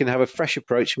tournament. We can have a fresh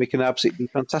approach and we can absolutely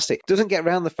be fantastic. It doesn't get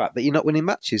around the fact that you're not winning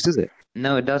matches, does it?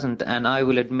 No, it doesn't. And I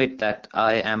will admit that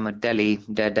I am a Delhi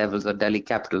Daredevils or Delhi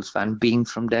Capitals fan. Being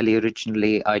from Delhi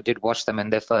originally, I did watch them in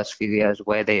their first few years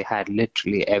where they had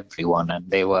literally everyone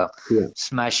and they were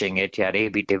smashing it. You had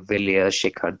A.B. de Villiers,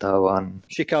 Shikhar Dhawan.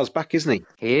 Shikhar's back, isn't he?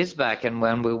 He is back, and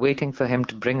when we're waiting for him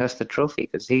to bring us the trophy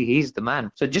because he's the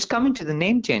man. So just coming to the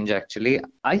name change, actually,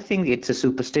 I think it's a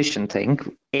superstition thing,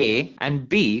 A. And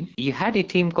B, you had a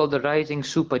team called the Rising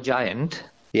Super Giant,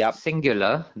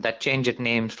 singular, that changed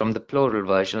names from the plural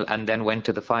version and then went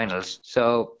to the finals.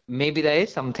 So maybe there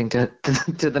is something to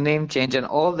the name change, and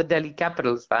all the Delhi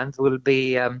Capitals fans will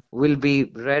be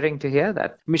raring to hear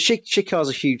that. I mean, Shikhar's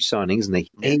a huge signing, isn't he?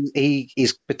 Yeah. He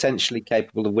is potentially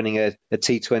capable of winning a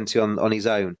T20 on his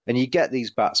own. And you get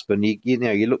these batsmen,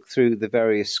 you look through the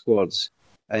various squads,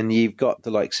 and you've got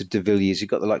the likes of de Villiers, you've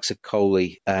got the likes of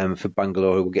Kohli for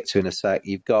Bangalore, who we'll get to in a sec.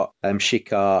 You've got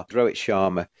Shikhar, Rohit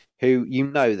Sharma, who you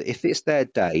know that if it's their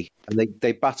day and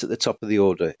they bat at the top of the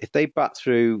order, if they bat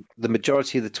through the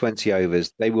majority of the 20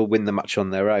 overs, they will win the match on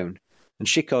their own. And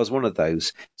Shikhar's one of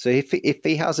those. So if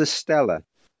he has a stellar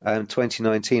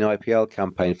 2019 IPL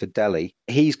campaign for Delhi,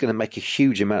 he's going to make a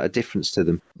huge amount of difference to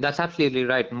them. That's absolutely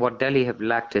right. And what Delhi have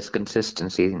lacked is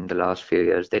consistency in the last few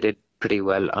years. They did pretty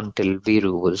well until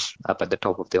Viru was up at the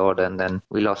top of the order, and then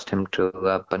we lost him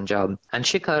to Punjab. And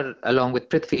Shikhar, along with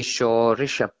Prithvi Shaw,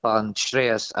 Rishabh Pant,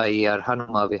 Shreyas Iyer,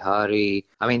 Hanuma Vihari,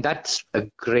 I mean, that's a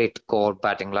great core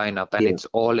batting lineup, and it's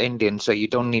all Indian, so you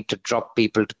don't need to drop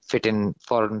people to fit in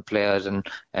foreign players and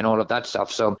all of that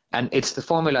stuff. So, and it's the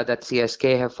formula that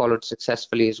CSK have followed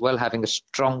successfully as well, having a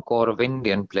strong core of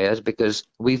Indian players, because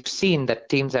we've seen that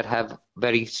teams that have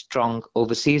very strong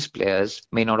overseas players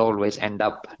may not always end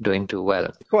up doing too well.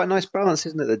 Quite a nice balance,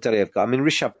 isn't it, that Delhi have got? I mean,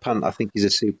 Rishabh Pant, I think, is a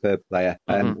superb player.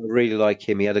 I really like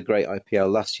him. He had a great IPL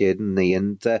last year, didn't he?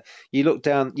 And you look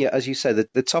down, as you say,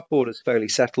 the top order's fairly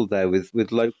settled there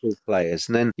with local players.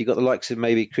 And then you've got the likes of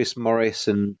maybe Chris Morris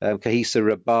and Kahisa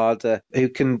Rabada, who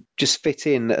can just fit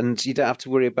in, and you don't have to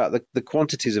worry about the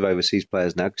quantities of overseas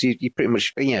players now, because you're pretty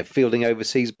much fielding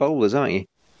overseas bowlers, aren't you?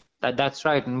 That's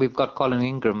right, and we've got Colin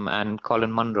Ingram and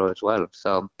Colin Munro as well.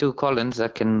 So two Collins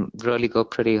that can really go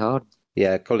pretty hard.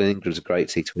 Yeah, Colin Ingram's a great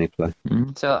T20 player.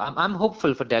 So I'm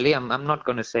hopeful for Delhi. I'm not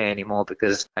going to say any more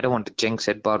because I don't want to jinx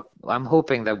it, but I'm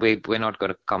hoping that we're not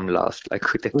going to come last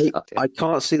like we did last year. I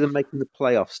can't see them making the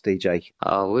playoffs, DJ.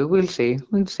 We will see.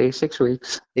 We'll see. 6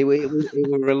 weeks. It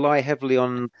will rely heavily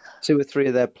on 2 or 3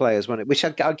 of their players, won't it? Which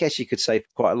I guess you could say for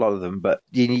quite a lot of them, but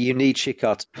you need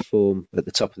Shikhar to perform at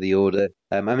the top of the order.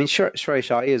 I mean, Shreyas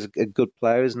Iyer is a good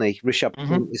player, isn't he? Rishabh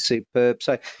Pant is superb.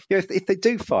 So, if they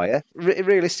do fire,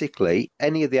 realistically,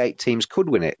 any of the 8 teams could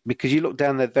win it, because you look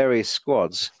down their various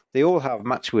squads, they all have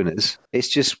match winners. It's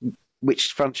just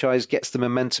which franchise gets the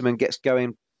momentum and gets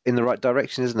going in the right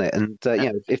direction, isn't it? And,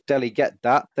 if Delhi get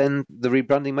that, then the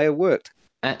rebranding may have worked.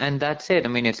 And that's it. I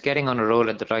mean, it's getting on a roll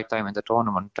at the right time in the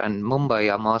tournament. And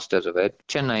Mumbai are masters of it.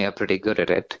 Chennai are pretty good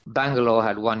at it. Bangalore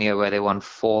had 1 year where they won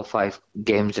 4 or 5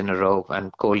 games in a row.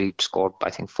 And Kohli scored, I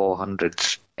think,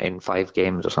 400s in 5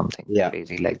 games or something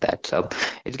crazy like that. So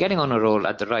it's getting on a roll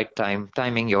at the right time,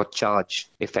 timing your charge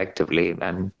effectively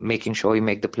and making sure you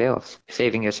make the playoffs,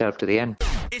 saving yourself to the end.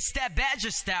 It's that Badger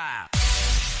style.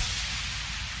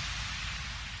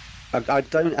 I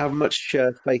don't have much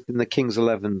faith in the Kings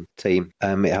 11 team,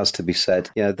 it has to be said.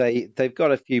 They've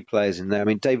got a few players in there. I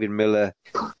mean, David Miller,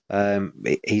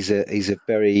 he's a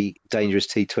very dangerous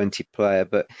T20 player,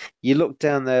 but you look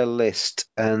down their list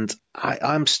and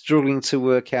I'm struggling to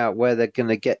work out where they're going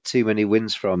to get too many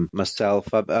wins from myself.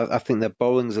 I think their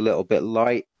bowling's a little bit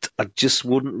light. I just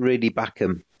wouldn't really back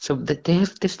them. So they've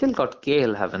still got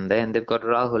Gale, haven't they? And they've got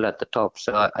Rahul at the top.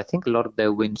 So I think a lot of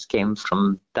their wins came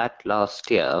from that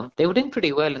last year. They were doing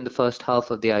pretty well in the first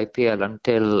half of the IPL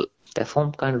until their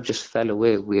form kind of just fell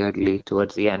away weirdly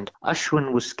towards the end.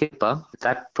 Ashwin was skipper.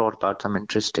 That brought about some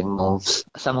interesting moves,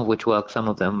 some of which worked, some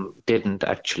of them didn't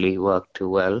actually work too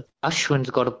well. Ashwin's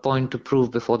got a point to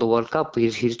prove before the World Cup.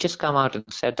 He's just come out and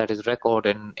said that his record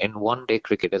in one-day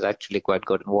cricket is actually quite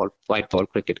good, and white ball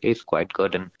cricket is quite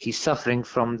good, and he's suffering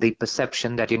from the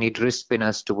perception that you need wrist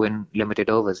spinners to win limited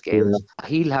overs games. Yeah.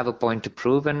 He'll have a point to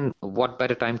prove, and what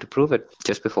better time to prove it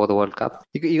just before the World Cup?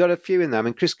 You got a few in there. I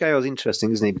mean, Chris Gale's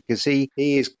interesting, isn't he? Because he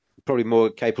is probably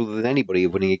more capable than anybody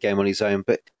of winning a game on his own,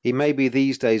 but he may be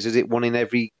these days, is it one in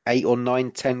every 8 or 9,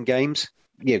 10 games?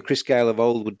 Chris Gale of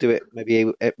old would do it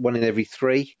maybe one in every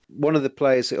three. One of the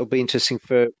players that will be interesting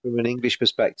from an English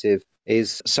perspective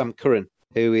is Sam Curran,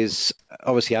 who is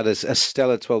obviously had a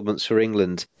stellar 12 months for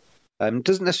England.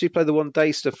 Doesn't necessarily play the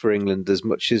one-day stuff for England as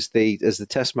much as the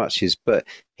Test matches, but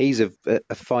he's a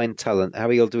fine talent. How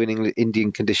he'll do in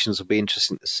Indian conditions will be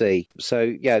interesting to see. So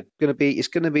yeah, it's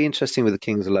going to be interesting with the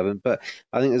Kings 11. But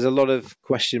I think there's a lot of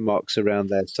question marks around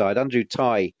their side. Andrew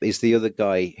Tye is the other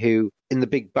guy who, in the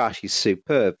Big Bash, is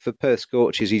superb. For Perth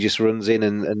Scorchers, he just runs in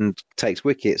and takes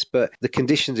wickets. But the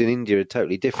conditions in India are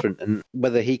totally different, and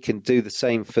whether he can do the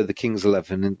same for the Kings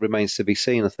 11 remains to be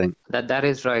seen, I think. That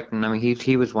is right. And I mean,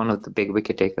 he was one of the big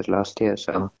wicket takers last year,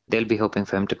 so they'll be hoping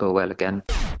for him to go well again.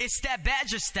 It's that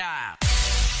Badger style.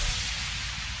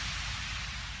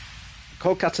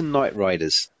 Kolkata Knight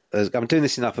Riders. I'm doing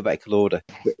this in alphabetical order.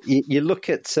 You look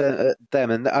at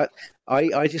them, and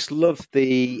I just love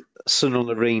the Sunil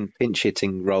Narine pinch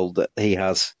hitting role that he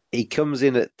has. He comes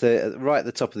in right at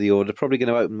the top of the order, probably going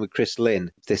to open with Chris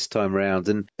Lynn this time round.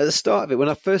 And at the start of it, when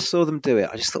I first saw them do it,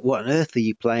 I just thought, what on earth are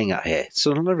you playing at here?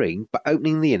 Sunil Narine, but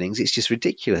opening the innings, it's just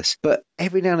ridiculous. But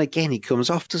every now and again, he comes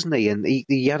off, doesn't he? And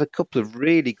he had a couple of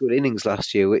really good innings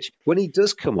last year, which when he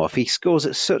does come off, he scores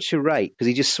at such a rate because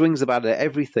he just swings about at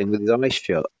everything with his eyes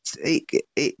shut.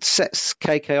 It sets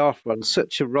KKR on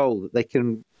such a roll that they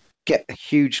can get a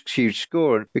huge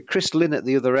score. And with Chris Lynn at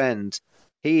the other end,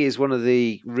 he is one of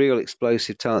the real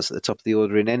explosive talents at the top of the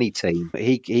order in any team.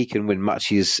 He can win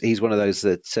matches. He's one of those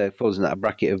that falls in that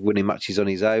bracket of winning matches on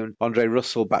his own. Andre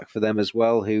Russell back for them as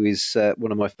well, who is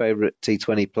one of my favourite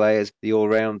T20 players, the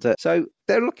all-rounder. So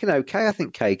they're looking okay, I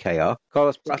think, KKR.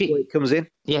 Carlos Brathwaite comes in.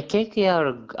 Yeah,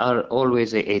 KKR are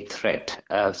always a threat,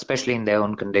 especially in their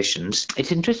own conditions.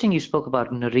 It's interesting you spoke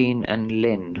about Narine and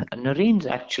Lynn. Narine's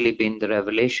actually been the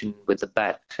revelation with the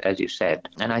bat, as you said.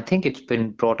 And I think it's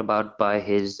been brought about by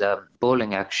his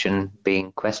bowling action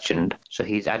being questioned. So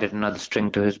he's added another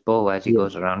string to his bow as he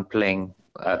goes around playing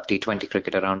T20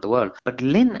 cricket around the world. But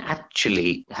Lynn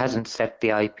actually hasn't set the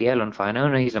IPL on fire. I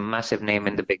know he's a massive name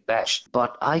in the Big Bash,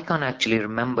 but I can't actually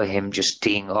remember him just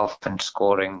teeing off and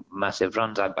scoring massive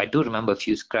runs. I do remember a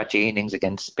few scratchy innings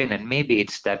against spin, and maybe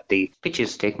it's that the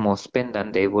pitches take more spin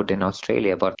than they would in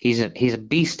Australia. But he's a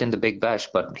beast in the Big Bash,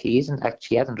 but he hasn't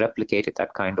replicated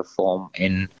that kind of form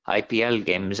in IPL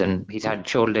games, and he's had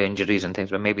shoulder injuries and things,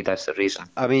 but maybe that's the reason.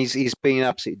 I mean, he's been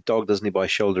absolutely dogged, hasn't he, by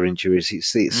shoulder injuries.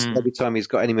 It's every time he's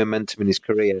got any momentum in his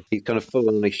career, he's kind of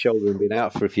fallen on his shoulder and been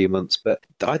out for a few months. But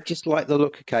I just like the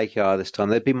look of KKR this time.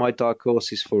 They'd be my dark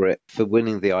horses for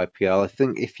winning the IPL. I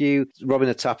think Robin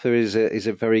Atapa is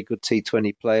a very good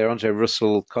T20 player. Andre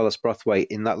Russell, Carlos Brathwaite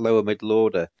in that lower middle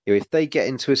order. If they get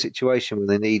into a situation where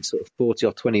they need sort of 40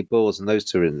 or 20 balls and those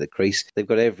two are in the crease, they've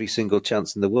got every single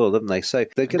chance in the world, haven't they? So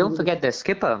don't forget their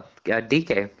skipper,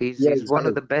 DK. He's one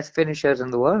of the best finishers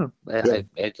in the world. I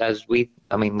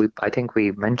think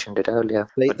we mentioned it earlier.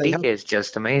 DK is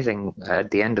just amazing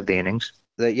at the end of the innings.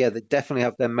 They definitely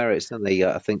have their merits, don't they?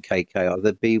 I think KKR.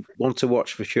 They'd be one to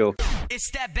watch for sure. It's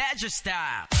that Badger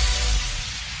style.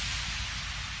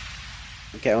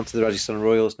 Get on to the Rajasthan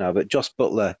Royals now, but Jos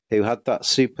Buttler, who had that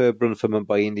superb run for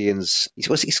Mumbai Indians,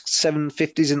 was he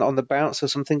 750s on the bounce or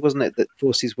something, wasn't it, that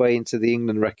forced his way into the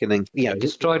England reckoning?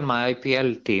 Destroyed my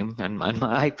IPL team and my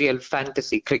IPL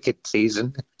fantasy cricket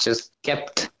season. Just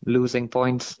kept losing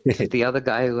points. The other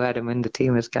guy who had him in the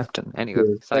team as captain.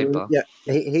 Anyway, sidebar.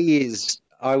 He is,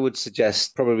 I would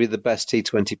suggest, probably the best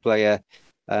T20 player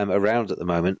around at the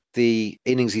moment. The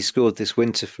innings he scored this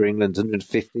winter for England,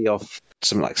 150 off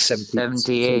something like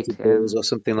 78 balls or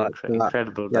something like that.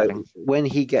 Incredible batting. When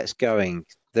he gets going,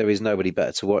 there is nobody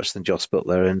better to watch than Jos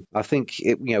Buttler. And I think,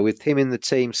 with him in the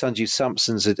team, Sanju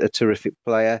Samson's a terrific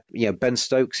player. Ben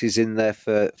Stokes is in there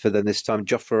for them this time.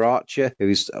 Jofra Archer,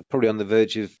 who's probably on the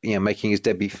verge of making his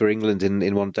debut for England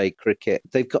in one-day cricket.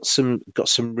 They've got some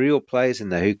real players in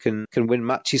there who can win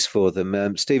matches for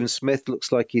them. Stephen Smith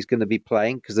looks like he's going to be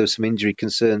playing because there were some injury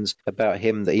concerns about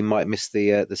him that he might miss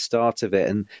the start of it.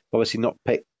 And obviously not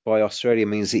picked by Australia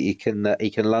means that he can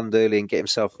land early and get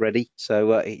himself ready.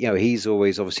 So he's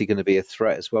always obviously going to be a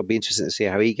threat as well. Be interesting to see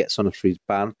how he gets on after his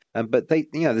ban. But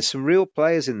there's some real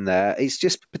players in there. It's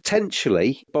just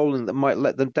potentially bowling that might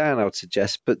let them down, I would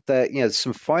suggest. But there's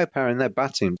some firepower in their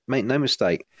batting. Make no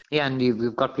mistake. Yeah, and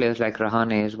we've got players like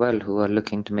Rahane as well who are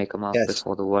looking to make a mark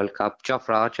before the World Cup.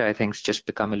 Jofra Archer, I think, has just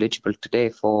become eligible today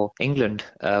for England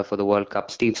for the World Cup.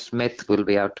 Steve Smith will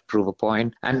be out to prove a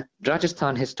point. And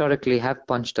Rajasthan historically have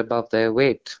punched punched above their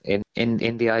weight in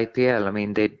the IPL. I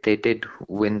mean, they did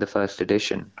win the first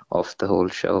edition of the whole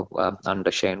show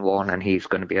under Shane Warne, and he's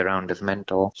going to be around as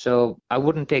mentor. So I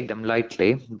wouldn't take them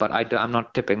lightly, but I'm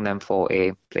not tipping them for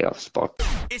a playoff spot.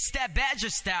 It's that Badger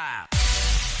style.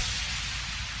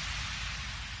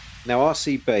 Now,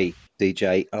 RCB,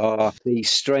 DJ, are the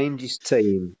strangest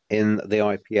team in the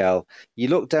IPL. You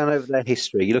look down over their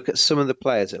history, you look at some of the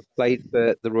players that have played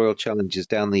for the Royal Challengers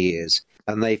down the years,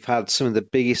 and they've had some of the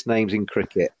biggest names in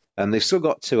cricket. And they've still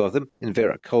got two of them, in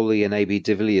Virat Kohli and AB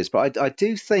de Villiers. But I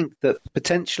do think that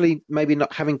potentially maybe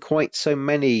not having quite so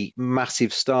many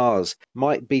massive stars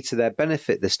might be to their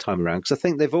benefit this time around. Because I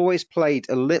think they've always played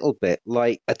a little bit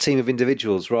like a team of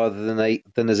individuals rather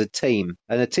than as a team.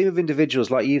 And a team of individuals,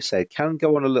 like you said, can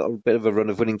go on a little bit of a run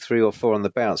of winning 3 or 4 on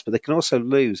the bounce, but they can also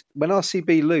lose. When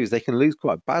RCB lose, they can lose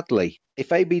quite badly.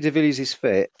 If AB de Villiers is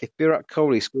fit, if Virat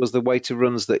Kohli scores the weight of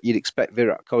runs that you'd expect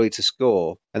Virat Kohli to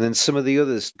score, and then some of the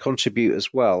others contribute as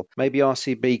well, maybe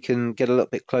RCB can get a little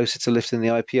bit closer to lifting the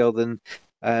IPL than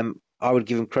I would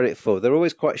give them credit for. They're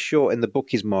always quite short in the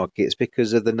bookies markets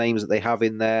because of the names that they have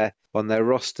in there on their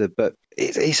roster, but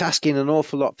it's asking an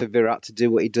awful lot for Virat to do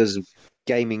what he does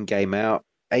game in, game out.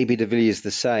 AB de Villiers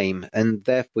the same, and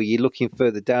therefore you're looking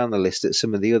further down the list at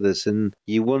some of the others, and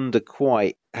you wonder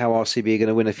quite how RCB are going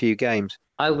to win a few games.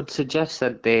 I would suggest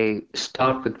that they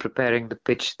start with preparing the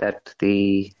pitch that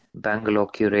the Bangalore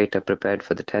Curator prepared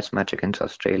for the Test match against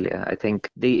Australia. I think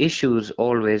the issue's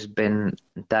always been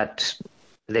that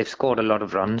they've scored a lot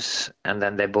of runs, and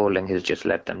then their bowling has just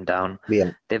let them down.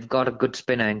 Yeah. They've got a good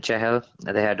spinner in Chahal.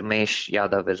 They had Umesh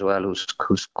Yadav as well,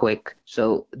 who's quick.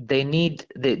 So they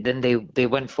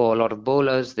went for a lot of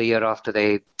bowlers. The year after,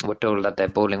 they were told that their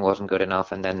bowling wasn't good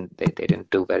enough, and then they didn't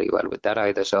do very well with that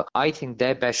either. So I think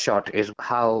their best shot is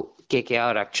how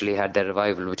KKR actually had their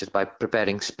revival, which is by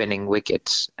preparing spinning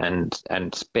wickets and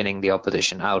spinning the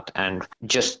opposition out and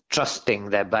just trusting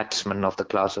their batsmen of the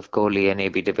class of Kohli and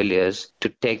AB de Villiers to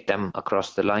take them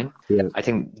across the line. Yeah. I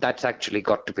think that's actually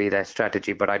got to be their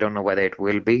strategy, but I don't know whether it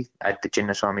will be at the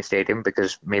Chinnaswamy Stadium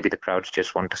because maybe the crowds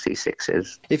just want to see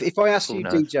sixes. If I asked you,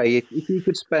 DJ, if you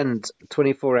could spend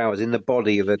 24 hours in the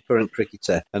body of a current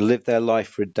cricketer and live their life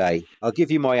for a day, I'll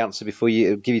give you my answer before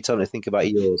you give you time to think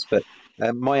about yours, but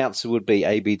my answer would be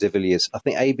AB de Villiers. I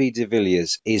think AB de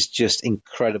Villiers is just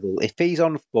incredible. If he's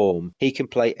on form, he can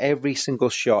play every single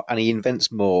shot and he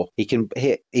invents more. He can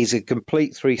hit. He's a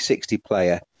complete 360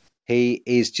 player. He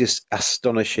is just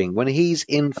astonishing. When he's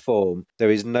in form,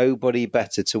 there is nobody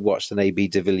better to watch than AB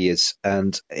de Villiers.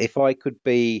 And if I could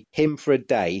be him for a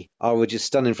day, I would just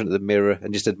stand in front of the mirror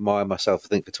and just admire myself, I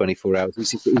think, for 24 hours.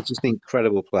 He's just an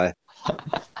incredible player.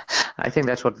 I think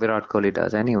that's what Virat Kohli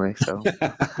does anyway. So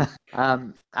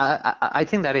I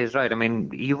think that is right. I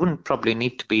mean, you wouldn't probably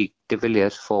need to be de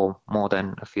Villiers for more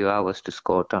than a few hours to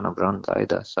score a ton of runs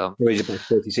either. So about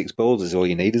 36 balls is all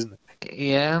you need, isn't it?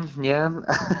 Yeah.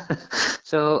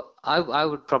 So I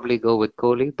would probably go with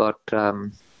Kohli, but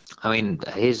I mean,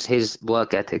 his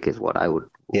work ethic is what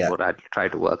I'd try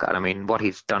to work out. I mean, what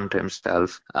he's done to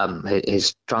himself,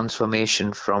 his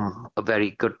transformation from a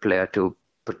very good player to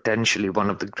potentially one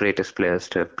of the greatest players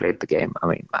to have played the game. I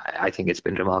mean, I think it's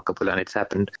been remarkable, and it's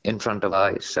happened in front of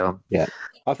our eyes. So yeah,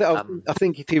 I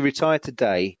think if he retired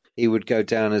today, he would go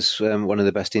down as one of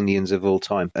the best Indians of all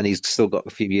time, and he's still got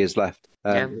a few years left.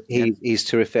 He's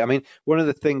terrific. I mean, one of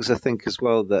the things I think as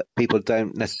well that people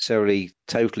don't necessarily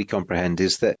totally comprehend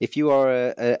is that if you are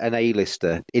an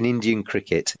A-lister in Indian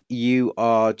cricket, you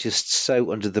are just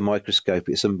so under the microscope.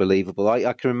 It's unbelievable.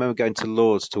 I can remember going to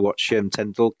Lords to watch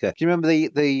Tendulkar. Do you remember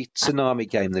the tsunami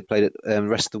game they played at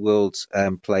Rest of the World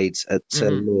played at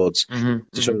Lords to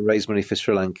try and raise money for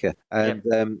Sri Lanka? And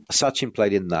Sachin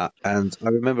played in that. And I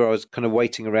remember I was kind of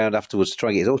waiting around afterwards to try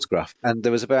and get his autograph. And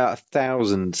there was about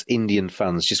 1,000 Indian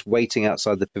fans just waiting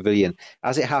outside the pavilion.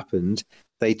 As it happened,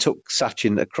 they took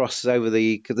Sachin across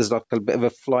there's like a bit of a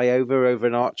flyover over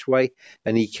an archway,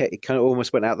 and he kind of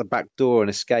almost went out the back door and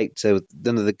escaped. So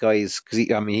none of the guys, because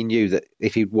he knew that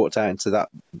if he'd walked out into that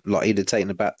lot, he'd have taken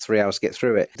about 3 hours to get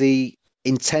through it. The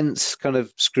intense kind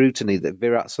of scrutiny that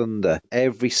Virat's under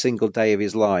every single day of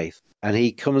his life, and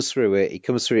he comes through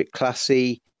it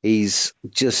classy. He's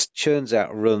just churns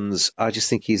out runs. I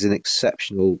just think he's an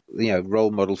exceptional,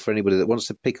 role model for anybody that wants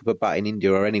to pick up a bat in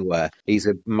India or anywhere. He's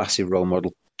a massive role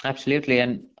model. Absolutely,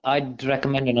 and I'd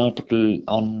recommend an article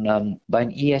on by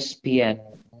an ESPN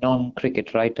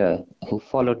non-cricket writer who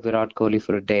followed Virat Kohli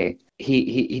for a day.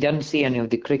 He doesn't see any of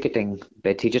the cricketing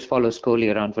bit. He just follows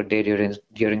Kohli around for a day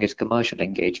during his commercial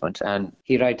engagements, and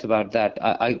he writes about that.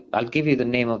 I'll give you the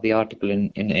name of the article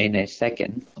in a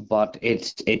second, but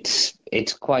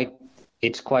it's quite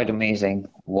it's quite amazing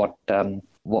what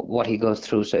he goes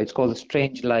through. So it's called The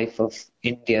Strange Life of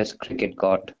India's Cricket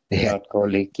God, Virat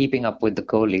Kohli, Keeping Up with the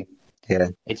Kohli. Yeah.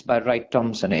 It's by Wright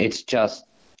Thompson. It's just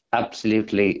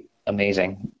absolutely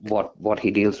amazing what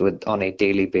he deals with on a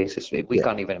daily basis. We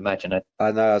can't even imagine it.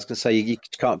 I know, I was going to say, you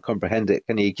can't comprehend it,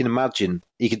 can you? You can imagine,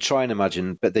 you can try and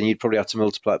imagine, but then you'd probably have to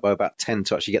multiply it by about 10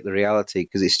 to actually get the reality,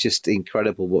 because it's just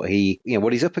incredible what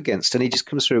he's up against, and he just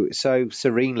comes through it so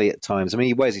serenely at times. I mean,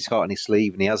 he wears his heart on his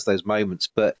sleeve and he has those moments,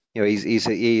 but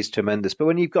he is tremendous. But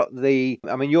when you've got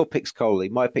your pick's Kohli,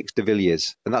 my pick's De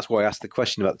Villiers, and that's why I asked the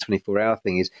question about the 24-hour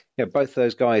thing, is both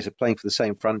those guys are playing for the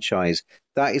same franchise.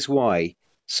 That is why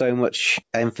so much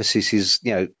emphasis is,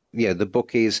 the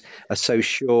bookies are so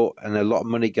short, and a lot of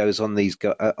money goes on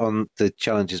on the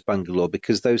Challengers Bangalore,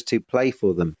 because those two play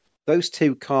for them. Those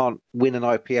two can't win an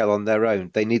IPL on their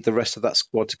own. They need the rest of that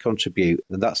squad to contribute,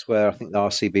 and that's where I think the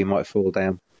RCB might fall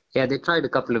down. Yeah, they tried a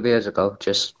couple of years ago,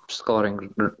 just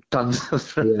scoring tons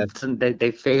of runs, and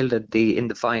they failed in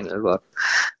the final.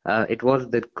 But it was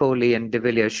the Kohli and De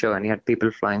Villiers show, and you had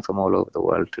people flying from all over the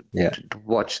world to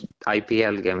watch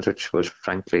IPL games, which was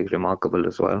frankly remarkable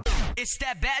as well. It's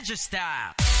that Badger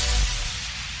style.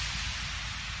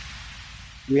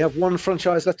 We have one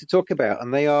franchise left to talk about,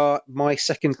 and they are my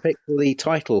second pick for the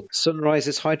title,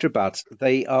 Sunrisers Hyderabad.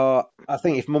 They are, I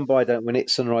think if Mumbai don't win it,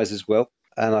 Sunrisers will.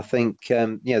 And I think, they're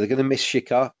going to miss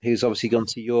Shikhar, who's obviously gone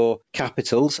to your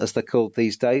Capitals, as they're called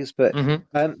these days. But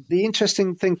the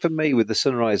interesting thing for me with the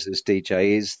Sunrisers,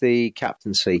 DJ, is the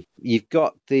captaincy. You've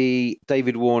got the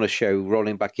David Warner show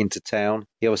rolling back into town.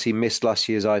 He obviously missed last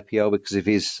year's IPL because of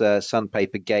his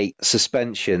Sandpaper Gate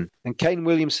suspension. And Kane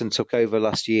Williamson took over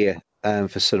last year for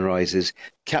Sunrisers,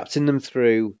 captained them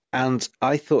through, and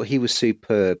I thought he was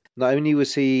superb. Not only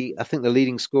was he, I think, the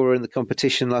leading scorer in the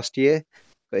competition last year,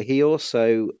 but he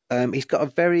also, he's got a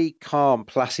very calm,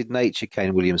 placid nature,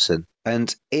 Kane Williamson.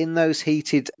 And in those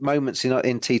heated moments in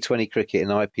T20 cricket, in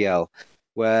IPL,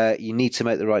 where you need to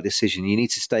make the right decision, you need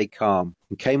to stay calm.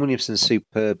 And Kane Williamson's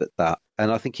superb at that. And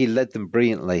I think he led them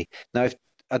brilliantly. Now,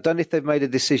 I don't know if they've made a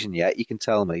decision yet, you can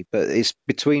tell me, but it's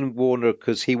between Warner,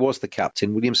 because he was the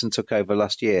captain, Williamson took over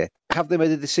last year. Have they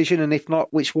made a decision? And if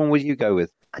not, which one would you go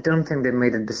with? I don't think they've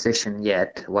made a decision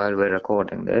yet while we're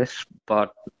recording this,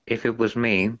 but if it was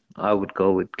me, I would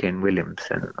go with Kane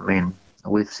Williamson. I mean,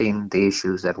 we've seen the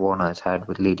issues that Warner has had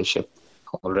with leadership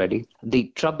already.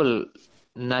 The trouble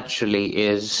naturally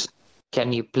is,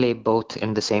 can you play both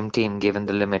in the same team given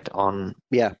the limit on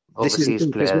overseas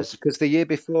players? Because the year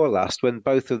before last, when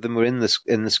both of them were in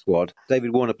the squad,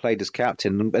 David Warner played as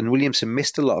captain, and Williamson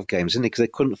missed a lot of games, didn't he? Because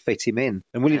they couldn't fit him in.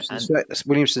 And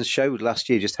Williamson showed last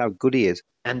year just how good he is.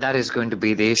 And that is going to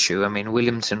be the issue. I mean,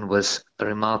 Williamson was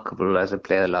remarkable as a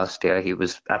player last year. He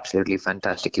was absolutely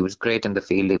fantastic. He was great in the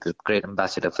field. He was a great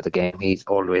ambassador for the game. He's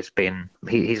always been.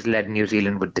 He's led New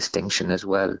Zealand with distinction as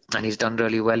well. And he's done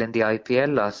really well in the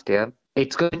IPL last year.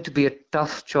 It's going to be a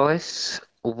tough choice.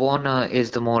 Warner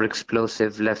is the more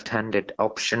explosive left-handed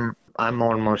option. I'm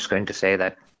almost going to say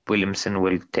that Williamson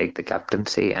will take the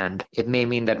captaincy, and it may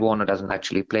mean that Warner doesn't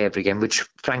actually play every game, which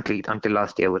frankly until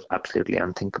last year was absolutely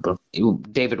unthinkable.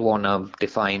 David Warner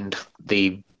defined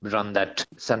the run that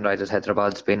Sunrisers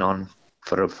Hyderabad's been on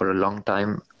for a long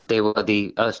time. They were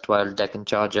the erstwhile Deccan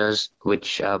Chargers,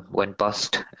 which went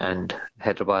bust, and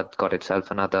Hyderabad got itself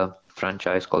another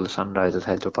franchise called the Sunrisers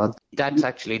Hyderabad. That's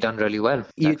actually done really well,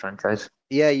 that franchise.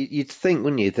 Yeah, you'd think,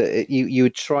 wouldn't you, that you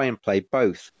would try and play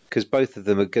both, because both of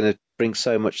them are going to bring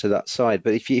so much to that side.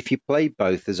 But if you play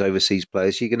both as overseas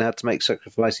players, you're going to have to make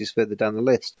sacrifices further down the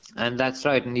list. And that's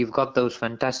right. And you've got those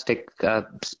fantastic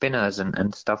spinners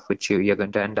and stuff which you're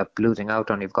going to end up losing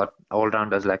out on. You've got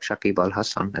all-rounders like Shakib Al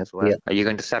Hassan as well. Yeah. Are you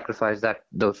going to sacrifice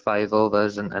those 5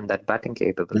 overs and that batting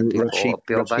capability for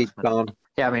pure batsmen?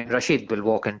 Yeah, I mean, Rashid will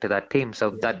walk into that team. So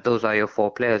those are your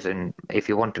 4 players. And if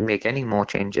you want to make any more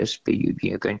changes,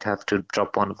 you're going to have to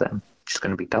drop one of them. It's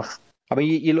going to be tough. I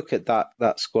mean, you look at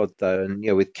that squad though,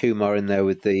 and with Kumar in there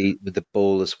with the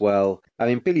ball as well. I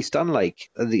mean, Billy Stanlake,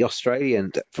 the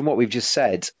Australian, from what we've just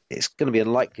said, it's going to be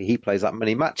unlikely he plays that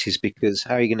many matches, because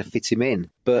how are you going to fit him in?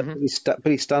 But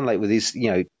Billy Stanlake, with his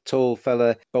tall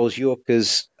fella, bowls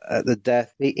Yorkers at the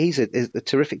death, he's a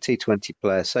terrific T20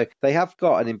 player. So they have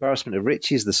got an embarrassment of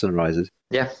riches, the Sunrisers.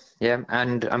 Yeah,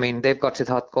 and I mean they've got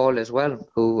Siddharth Kaul as well,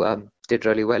 who did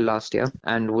really well last year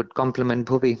and would complement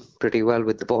Bhuvi pretty well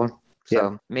with the ball.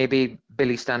 So maybe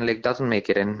Billy Stanlake doesn't make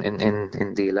it in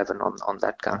the 11 on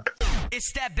that count.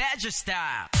 It's that Badger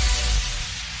style.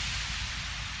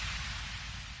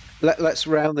 Let's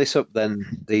round this up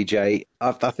then, DJ.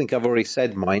 I think I've already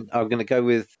said mine. I'm going to go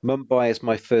with Mumbai as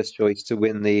my first choice to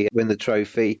win the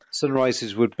trophy.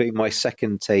 Sunrisers would be my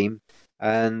second team.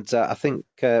 And I think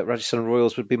Rajasthan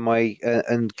Royals would be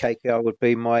and KKR would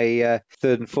be my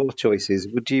third and fourth choices.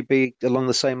 Would you be along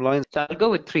the same lines? So I'll go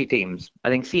with three teams. I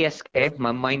think CSK,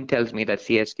 my mind tells me that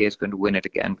CSK is going to win it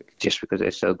again just because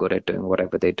they're so good at doing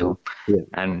whatever they do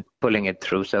and pulling it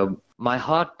through. So my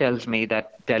heart tells me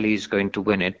that Delhi is going to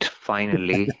win it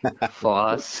finally for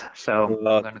us. So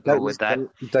I'm going to go with that.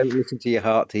 Don't listen to your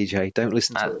heart, TJ. Don't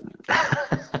listen to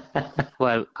it.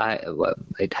 Well,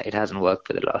 it hasn't worked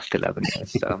for the last 11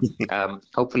 years. So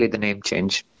hopefully the name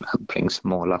change brings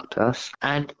more luck to us.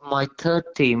 And my third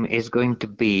team is going to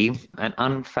be an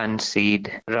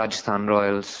unfancied Rajasthan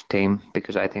Royals team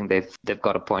because I think they've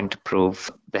got a point to prove.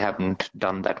 They haven't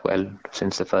done that well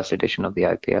since the first edition of the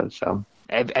IPL. So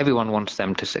everyone wants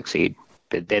them to succeed.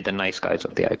 They're the nice guys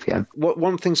of the IPL.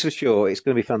 One thing's for sure, it's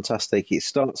going to be fantastic. It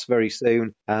starts very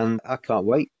soon, and I can't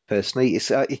wait, personally. It's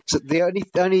the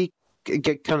only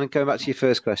kind of going back to your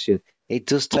first question, it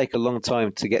does take a long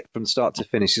time to get from start to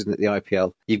finish, isn't it, the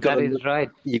IPL? You've got to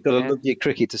love your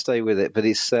cricket to stay with it, but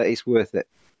it's worth it.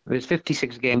 It was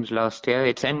 56 games last year.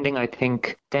 It's ending, I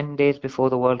think, 10 days before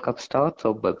the World Cup starts,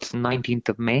 so it's 19th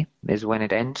of May is when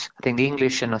it ends. I think the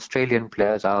English and Australian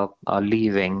players are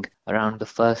leaving around the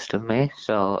 1st of May,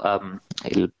 so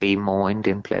it'll be more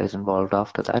Indian players involved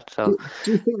after that. So,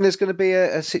 do you think there's going to be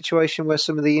a situation where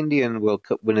some of the Indian World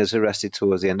Cup winners are rested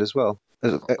towards the end as well?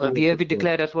 Have you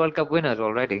declared as World Cup winners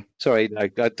already? Sorry, no,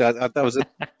 that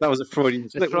was a Freudian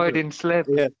slip. Freudian slip.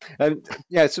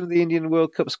 Yeah, some of the Indian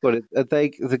World Cup squad,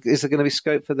 is there going to be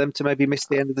scope for them to maybe miss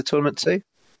the end of the tournament too?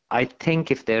 I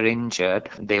think if they're injured,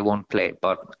 they won't play.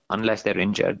 But unless they're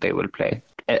injured, they will play.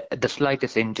 The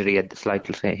slightest injury, at the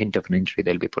slightest hint of an injury,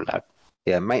 they'll be pulled out.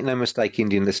 Yeah, make no mistake,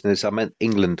 Indian listeners, I meant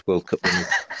England World Cup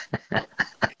winners.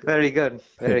 Very good.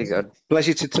 Very good.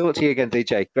 Pleasure to talk to you again,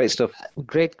 DJ. Great stuff.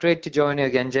 Great to join you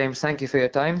again, James. Thank you for your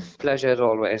time. Pleasure as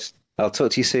always. I'll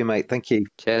talk to you soon, mate. Thank you.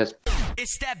 Cheers.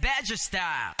 It's that Badger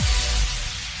style.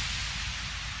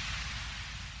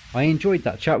 I enjoyed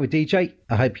that chat with DJ.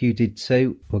 I hope you did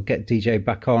too. We'll get DJ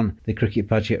back on the Cricket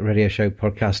Budget Radio Show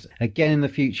podcast again in the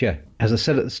future. As I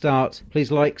said at the start,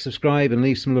 please like, subscribe and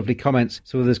leave some lovely comments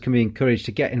so others can be encouraged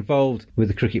to get involved with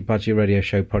the Cricket Budget Radio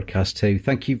Show podcast too.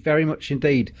 Thank you very much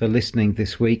indeed for listening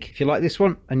this week. If you like this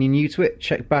one and you're new to it,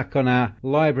 check back on our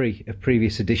library of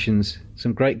previous editions.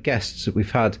 Some great guests that we've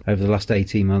had over the last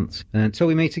 18 months. And until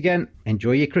we meet again,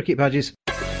 enjoy your cricket badges.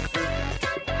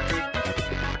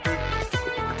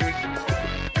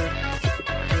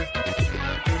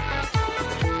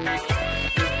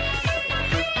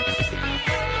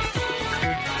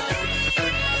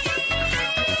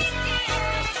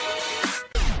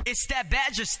 It's that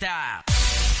Badger style.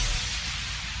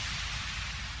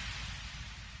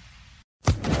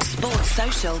 Sports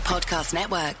Social Podcast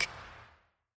Network.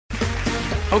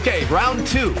 Okay, round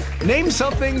two. Name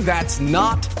something that's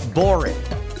not boring.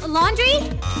 A laundry?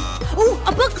 Ooh,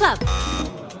 a book club.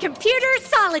 Computer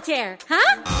solitaire,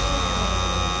 huh?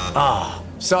 Ah,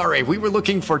 sorry, we were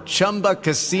looking for Chumba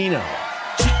Casino.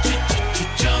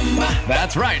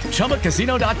 That's right.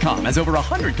 ChumbaCasino.com has over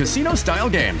 100 casino-style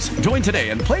games. Join today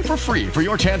and play for free for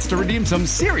your chance to redeem some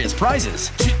serious prizes.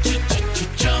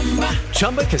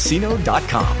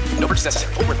 ChumbaCasino.com. No purchase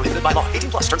necessary. Void where prohibited by law.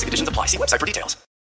 18+ terms and conditions apply. See website for details.